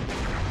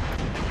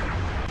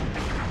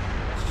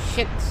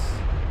 Shit.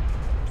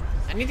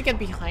 I need to get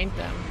behind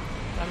them.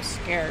 I'm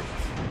scared.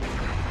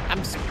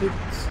 I'm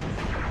spooked.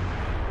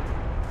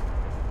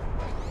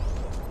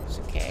 It's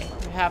okay.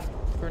 We have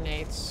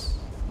grenades.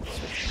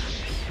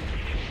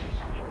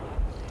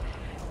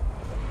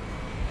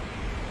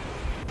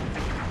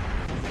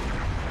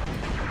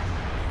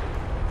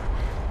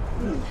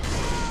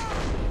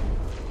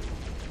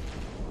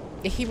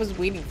 He was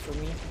waiting for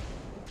me.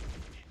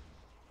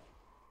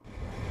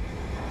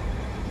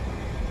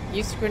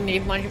 Use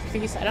grenade launcher,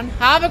 please. I don't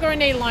have a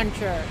grenade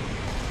launcher.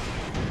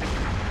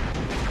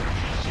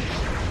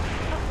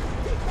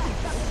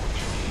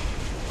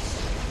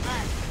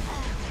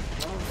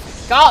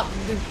 God,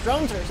 the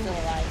drones are still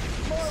alive.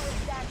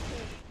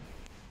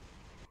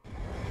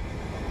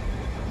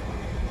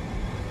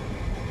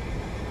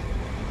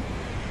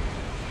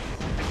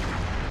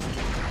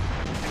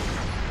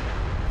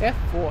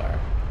 F4.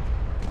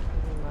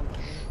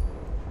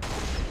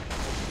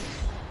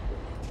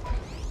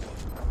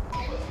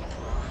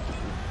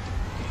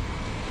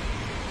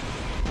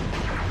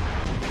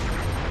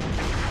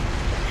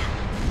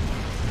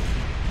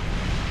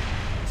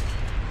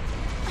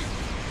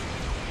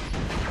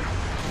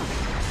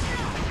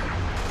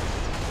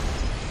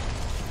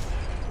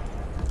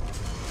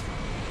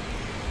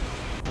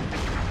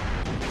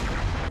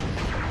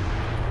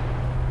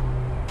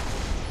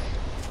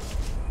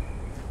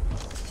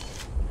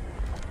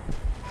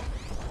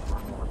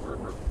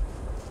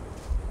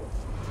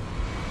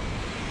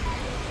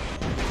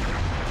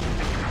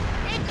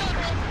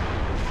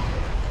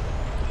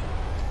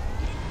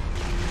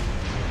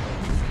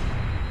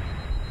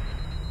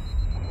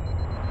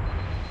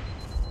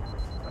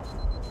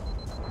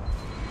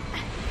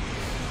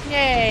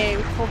 Yay,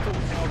 we pulled the.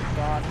 Oh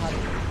god, how do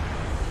we.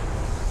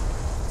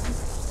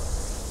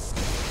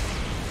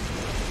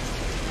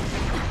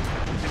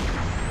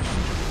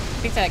 I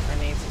think that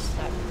grenades this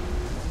time.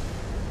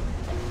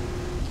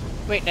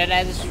 Wait, did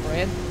I destroy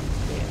it?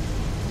 Yeah.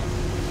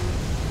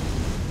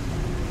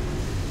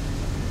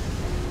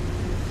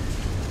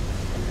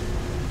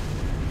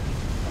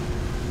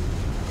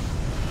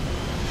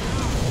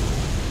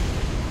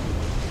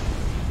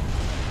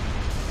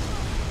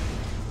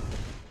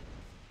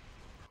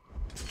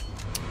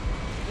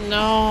 No.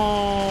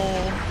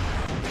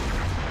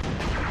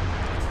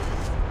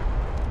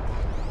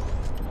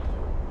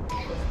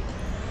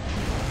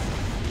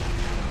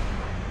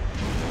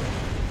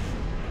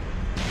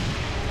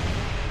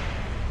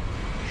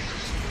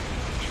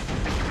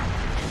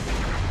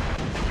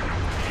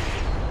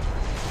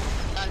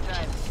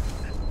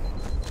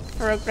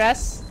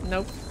 Progress?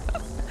 Nope.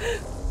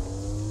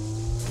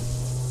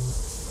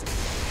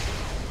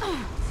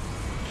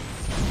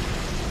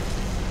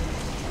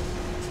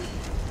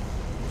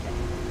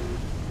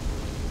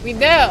 We do.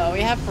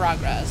 We have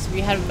progress.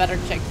 We have better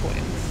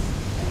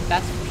checkpoints.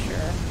 That's for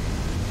sure.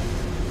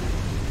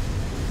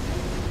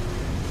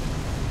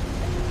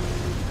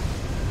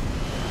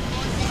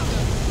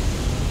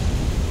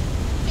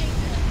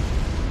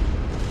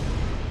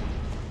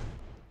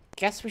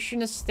 Guess we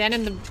shouldn't stand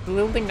in the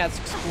building that's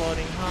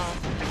exploding, huh?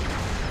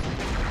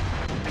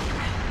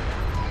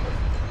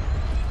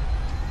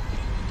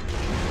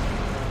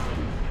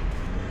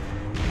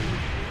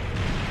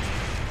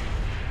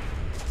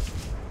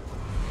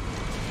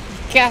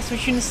 Guess we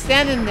shouldn't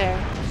stand in there.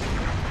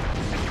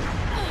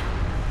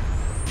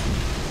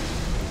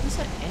 Who's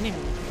that enemy?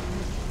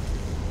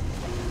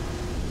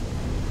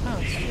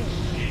 Oh, shit.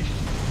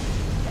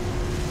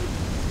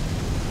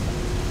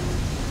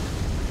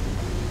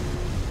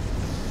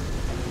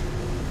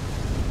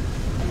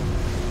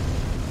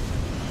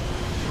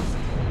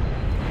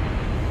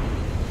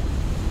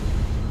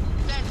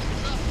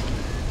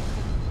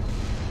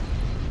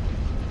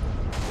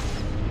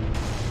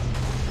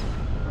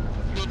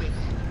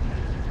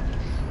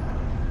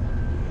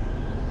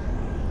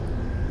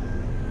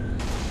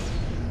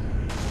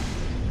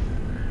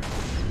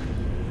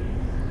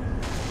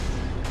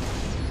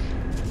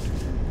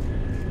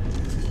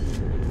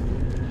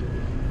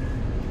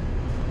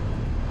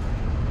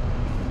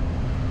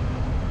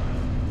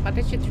 What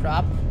did you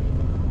drop?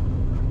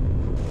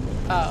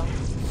 Oh,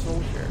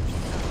 soldiers.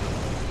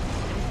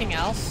 Anything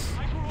else?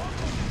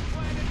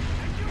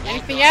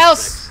 Anything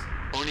else?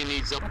 Only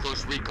needs up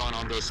close recon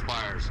on those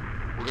spires.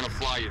 We're gonna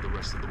fly you the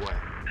rest of the way.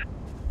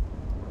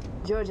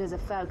 George has a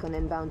Falcon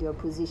inbound your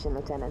position,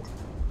 Lieutenant.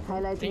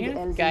 Highlighting the You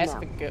LZ guys now.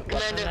 have a good weapon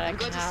Commander, that I I'm can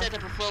going to have. set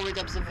up a forward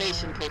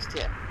observation post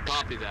here.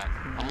 Copy that.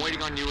 I'm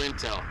waiting on new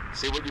intel.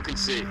 See what you can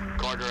see.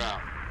 Carter out.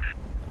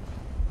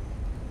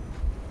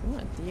 Ooh,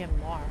 a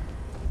DMR.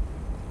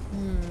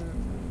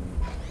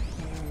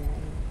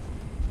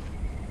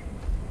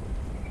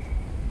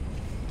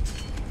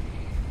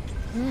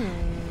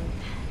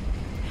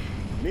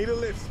 Need a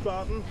lift,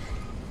 Spartan?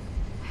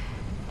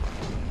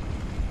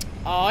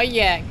 Oh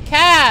yeah,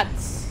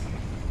 cats!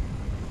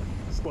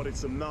 Spotted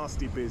some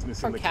nasty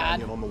business Or in the cat.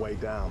 canyon on the way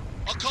down.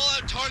 I'll call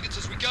out targets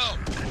as we go.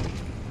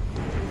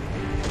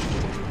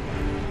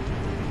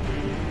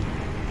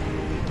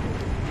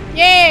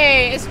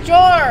 Yay! It's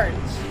George!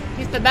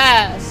 He's the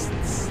best.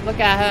 Look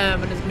at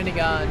him and his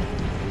minigun.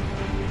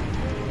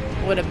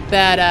 What a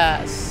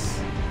badass.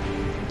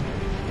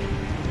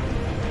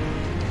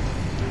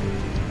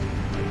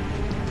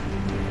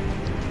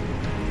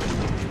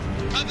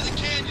 Top of the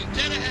canyon,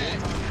 dead ahead.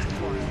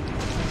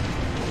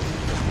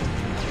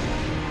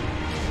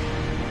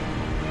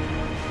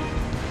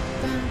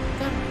 Dun,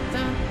 dun,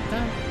 dun,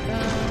 dun,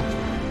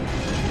 dun.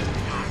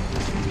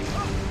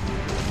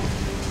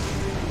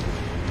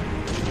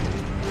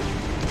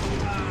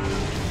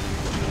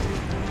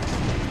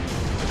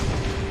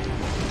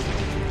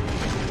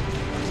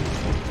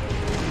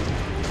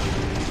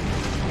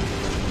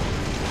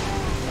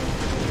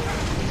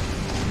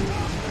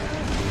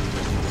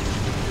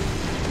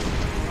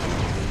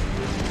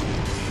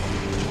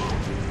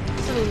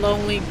 It's a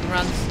lonely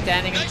grunt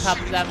standing on top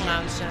of that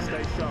mountain.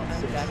 Stay sharp,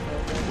 And sis. back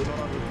over. We're not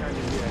under the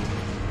canyon yet.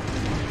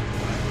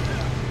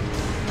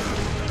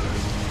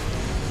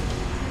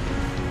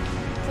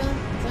 Dun,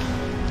 dun.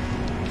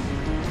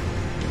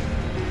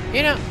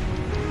 You know,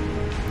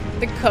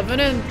 the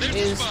Covenant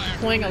is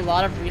pulling a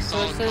lot of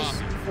resources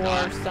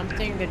for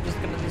something they're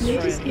just gonna destroy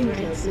Latest anyway.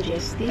 intel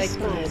suggests these Like,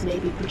 spires may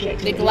be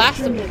projecting they blast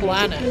the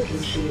electromagnetic planet.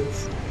 token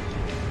shields.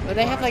 But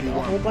they have like a You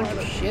whole want bunch of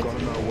pilot, shit.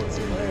 Gotta know what's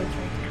in there.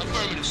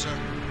 Affirmative, sir.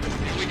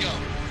 Here we go.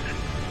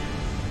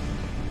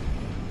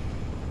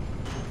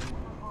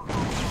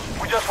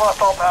 We just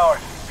lost all power.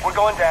 We're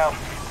going down.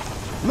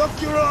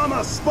 Lock your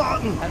armor,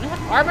 Spartan! I don't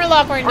have armor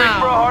lock right Brace for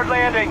a now. hard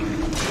landing.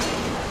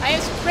 I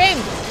have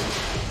sprint.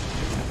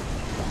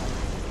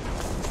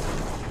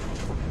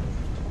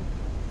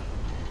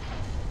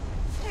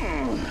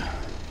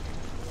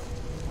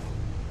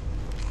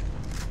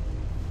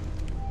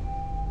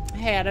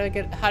 Hey,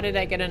 how did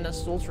I get an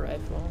assault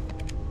rifle?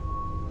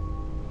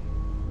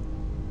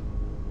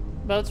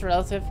 But it's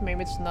relative,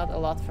 maybe it's not a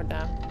lot for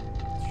them.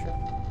 It's true.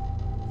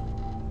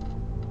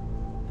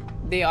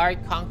 They are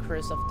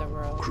conquerors of the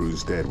world.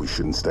 Crew's dead, we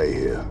shouldn't stay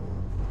here.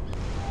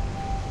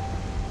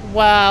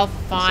 Well,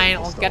 fine,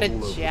 I'll get a All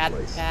over the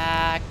place.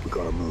 jetpack. We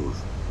gotta move.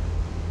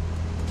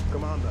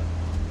 Commander,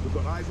 we've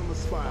got eyes on the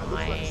spire. Looks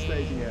like a Fine.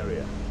 staging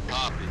area.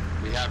 Copy.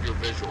 We have your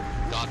visual.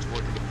 Doc's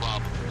working the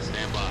problem.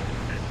 Stand by.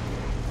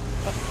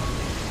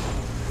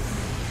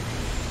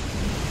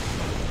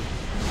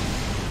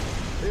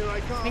 Here I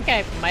come. I think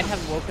I might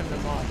have woken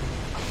them up.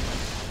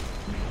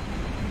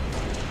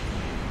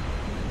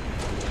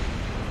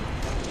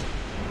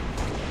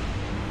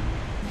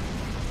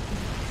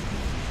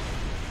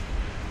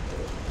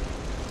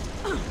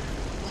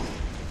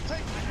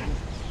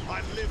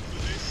 I live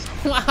for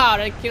this. Wow,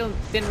 that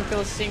didn't kill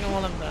a single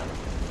one of them.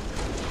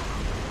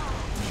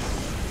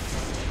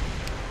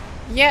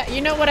 Yeah,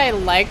 you know what I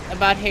liked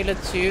about Halo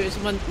 2 is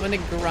when the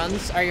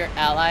grunts are your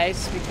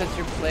allies because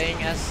you're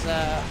playing as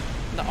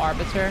the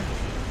Arbiter.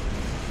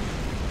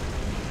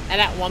 And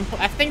at one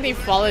point, I think they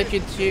followed you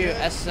too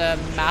as a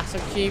Master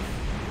Chief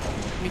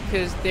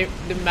because the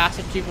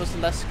Master Chief was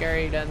less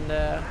scary than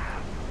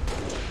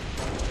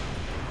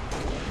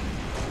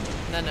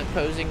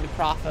opposing the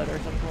Prophet or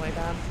something like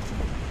that.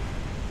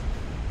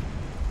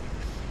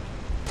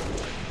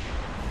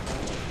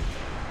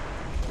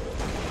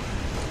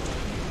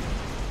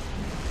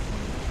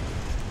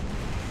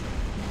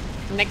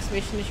 Next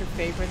mission is your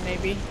favorite,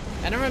 maybe?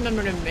 I don't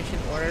remember the mission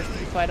orders, to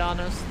be quite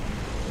honest.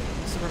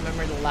 I just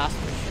remember the last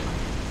mission.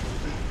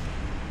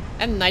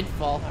 And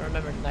Nightfall. I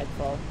remember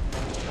Nightfall.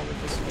 When we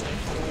just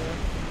finished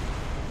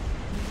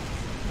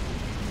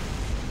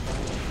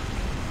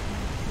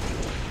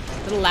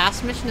the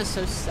last mission is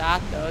so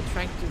sad, though.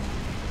 Trying to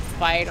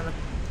fight on a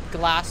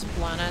glass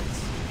planet.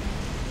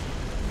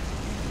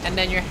 And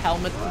then your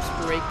helmet keeps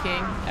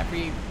breaking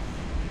every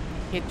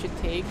hit you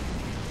take.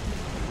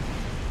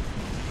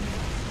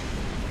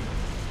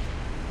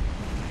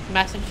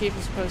 Master Chief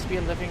is supposed to be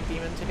a living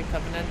demon to the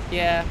Covenant.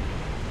 Yeah.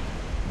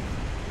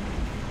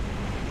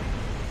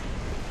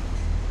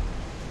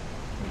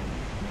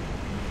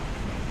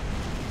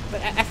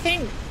 But I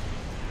think...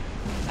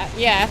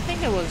 yeah, I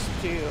think it was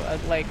too,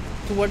 like,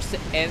 towards the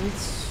end,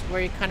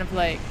 where you kind of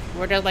like...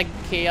 where there's like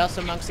chaos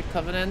amongst the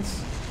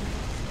Covenants.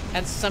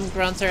 And some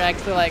grunts are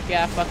actually like,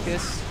 yeah, fuck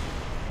this.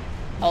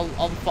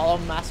 I'll follow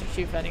Master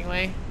Chief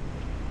anyway.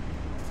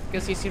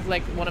 Because he seems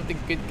like one of the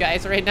good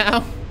guys right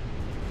now.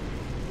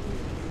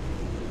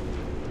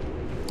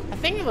 I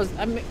think it was,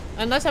 I mean,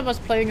 unless I was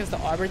playing as the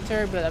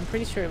Arbiter, but I'm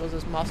pretty sure it was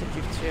as Master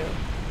Chief too.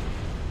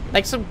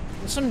 Like some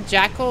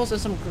jackals and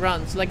some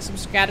grunts, like some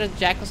scattered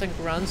jackals and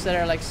grunts that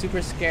are like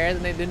super scared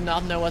and they did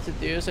not know what to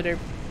do, so they're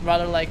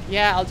rather like,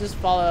 yeah, I'll just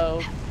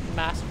follow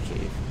Master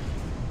Chief.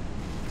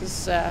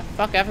 Just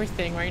fuck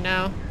everything right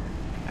now.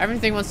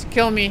 Everything wants to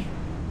kill me.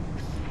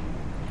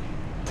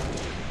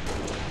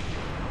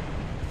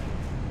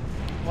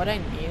 What I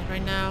need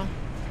right now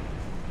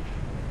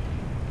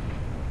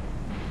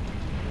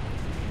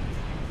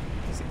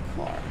is a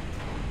car.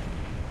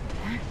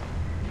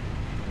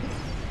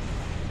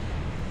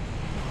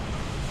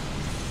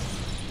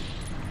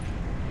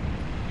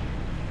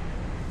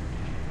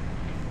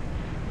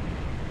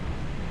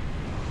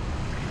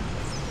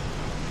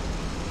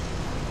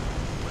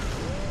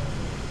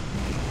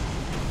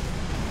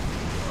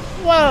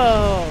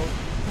 Whoa!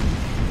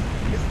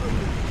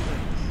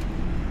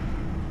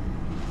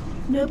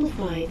 Noble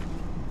 5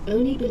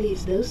 only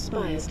believes those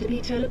spires to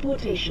be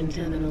teleportation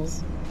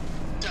terminals.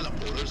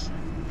 Teleporters?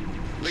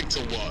 Linked to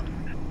what?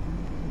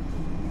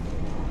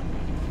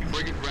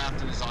 Frigate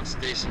Grafton is on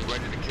station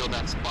ready to kill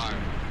that spire.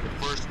 But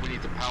first we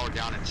need to power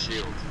down its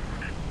shield.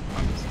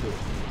 Understood.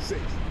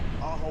 6.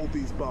 I'll hold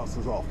these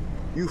bastards off.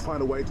 You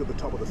find a way to the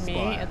top of the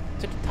spire. Me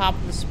to the top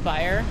of the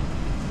spire?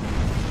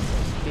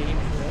 That's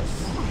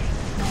dangerous.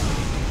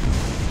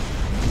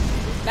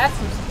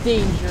 That's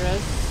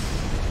dangerous.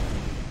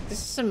 This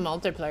is a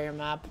multiplayer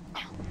map.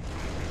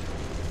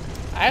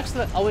 I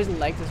actually always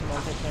liked this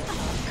multiplayer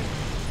map.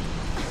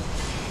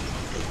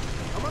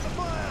 I'm under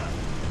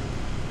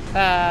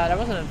fire! There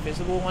was an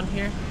invisible one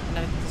here, and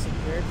then it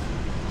disappeared.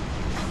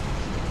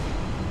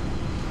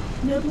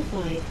 Noble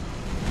 5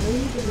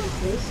 only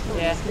believes those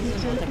spires to be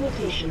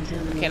teleportation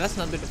terminals. Okay, let's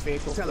not do the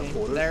vehicle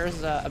thing.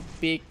 There's a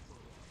big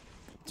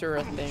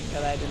turret thing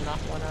that I did not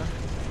want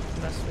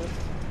to mess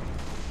with.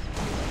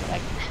 I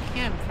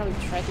can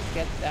probably try to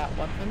get that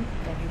weapon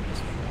that he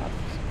just dropped.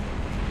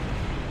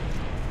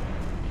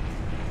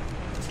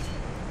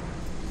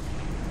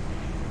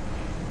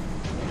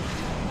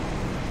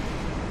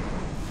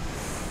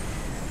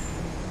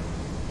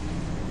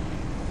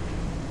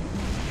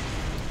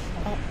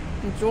 Oh,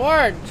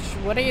 George,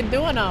 what are you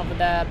doing over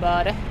there,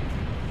 buddy?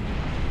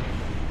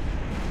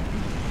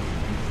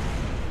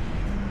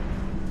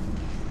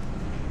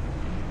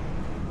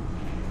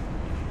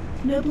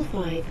 Noble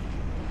 5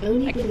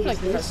 only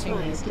believes those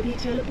spires to be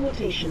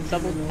teleportation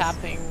double terminals.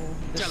 tapping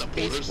the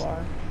space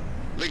bar.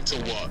 Linked to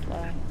what?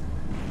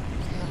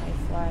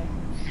 Fly.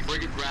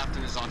 Frigate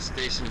Grafton is on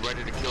station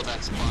ready to kill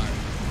that spire.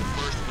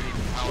 First we need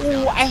to power down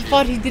Oh, its I shield.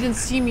 thought he didn't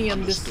see me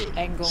on this Understood.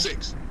 angle.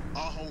 6.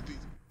 I'll hold these.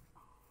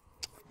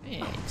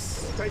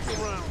 Thanks. Take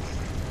them round.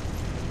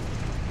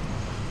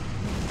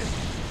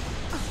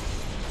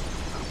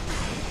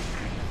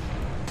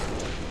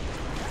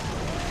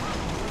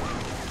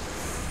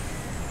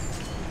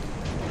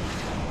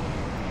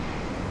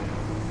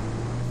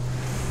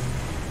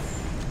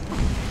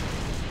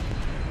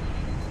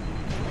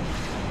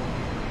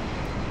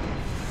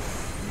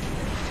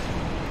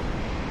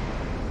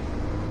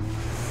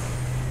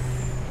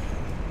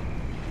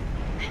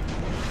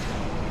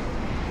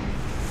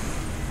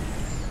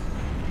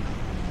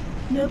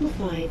 Noble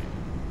 5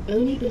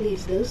 only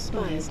believes those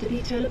spires to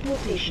be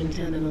teleportation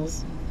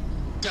terminals.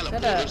 Is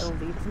that a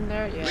elite in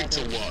there? Yeah. Linked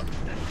to what?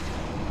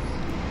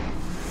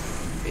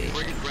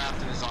 Frigate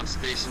Grafton is on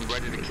station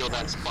ready to kill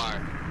that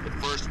spire. But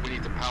first we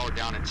need to power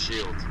down its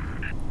shield.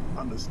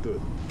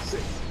 Understood.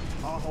 6.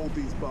 I'll hold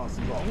these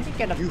bastards off. I need to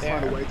get up You there.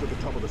 find a way to the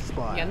top of the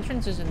spire. The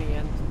entrance is in the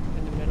end,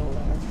 in the middle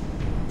there.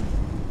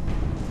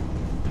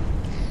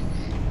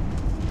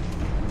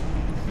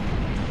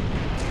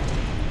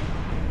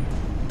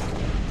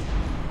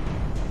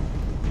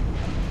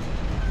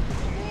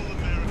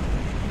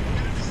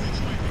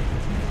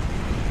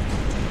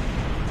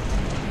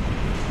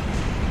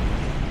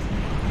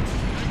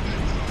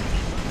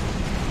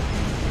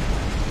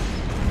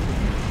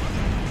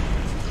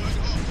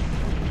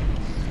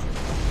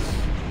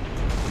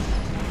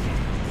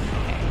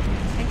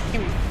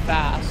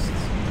 Fast.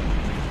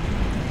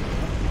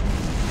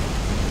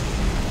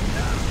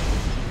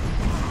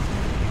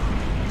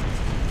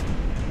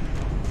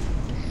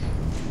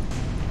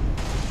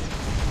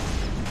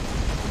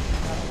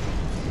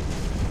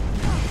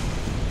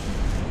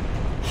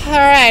 All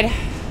right.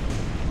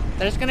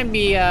 There's gonna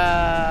be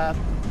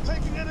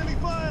Taking enemy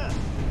fire.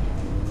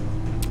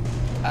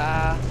 There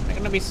are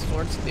gonna be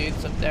swords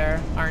dudes up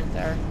there, aren't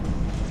there?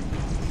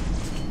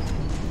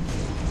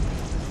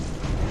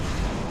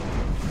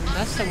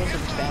 Unless there was a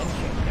bench up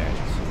there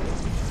too.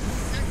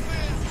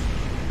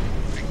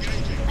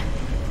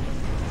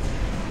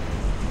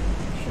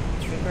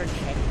 Should trigger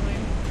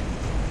checkpoint.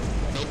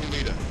 Noble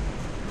leader.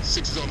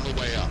 6 is on her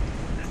way up.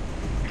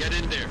 Get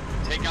in there.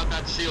 Take out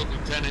that shield,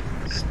 Lieutenant.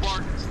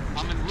 Spartans,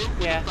 I'm en route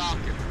with the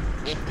Falcon.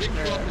 We'll pick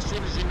you up as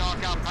soon as you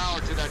knock out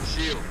power to that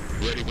shield.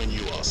 Ready when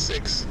you are,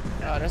 6.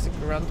 Oh, there's a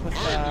grunt with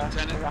Hurry,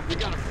 Lieutenant. We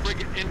got a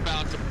frigate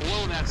inbound to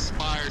blow that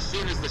spire as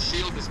soon as the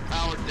shield is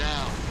powered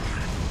down.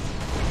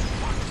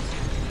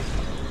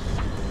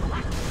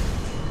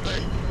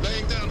 Hey,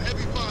 laying down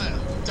heavy fire.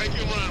 Take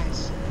your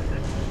rounds.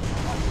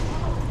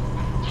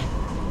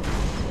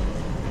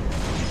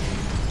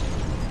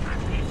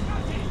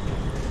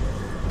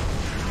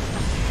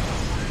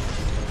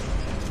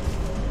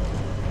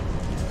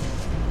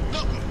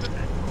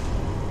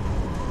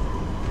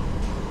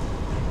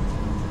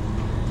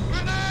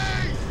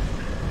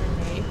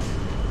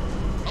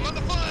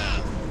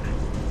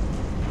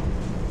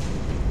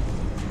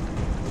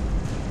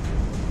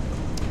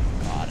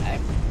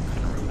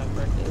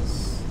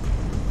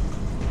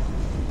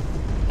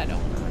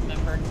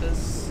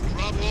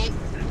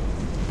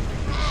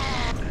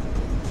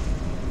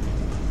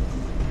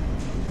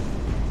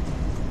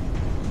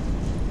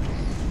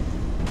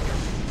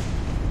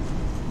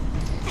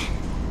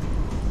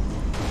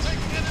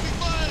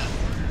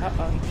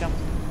 Uh-oh, he jumped.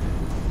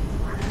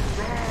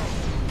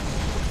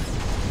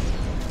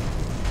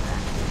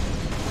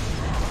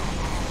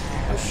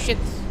 Oh shit.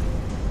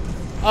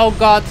 Oh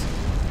god.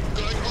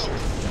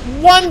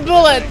 1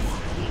 bullet!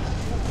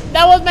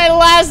 That was my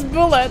last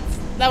bullet!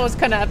 That was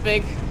kinda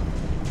epic.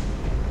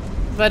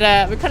 But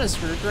we're kinda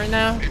screwed right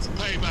now. It's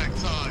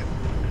payback time.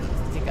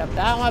 Pick up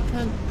that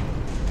weapon.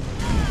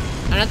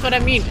 And that's what I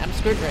mean, I'm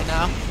screwed right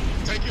now.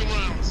 Take your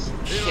rounds.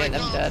 Shit,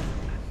 I'm dead.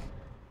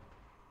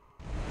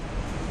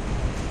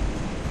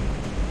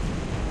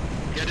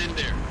 Get in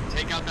there.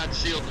 Take out that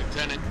shield,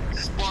 Lieutenant.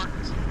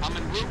 Spartans, I'm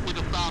en route with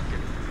the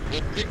Falcon.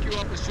 We'll pick you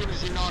up as soon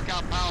as you knock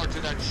out power to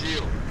that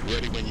shield.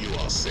 Ready when you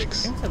are,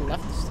 6. I think to the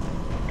left this time.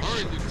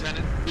 Hurry,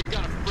 Lieutenant. We've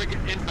got a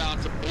frigate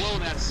inbound to blow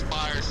that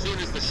spire as soon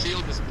as the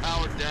shield is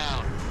powered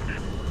down.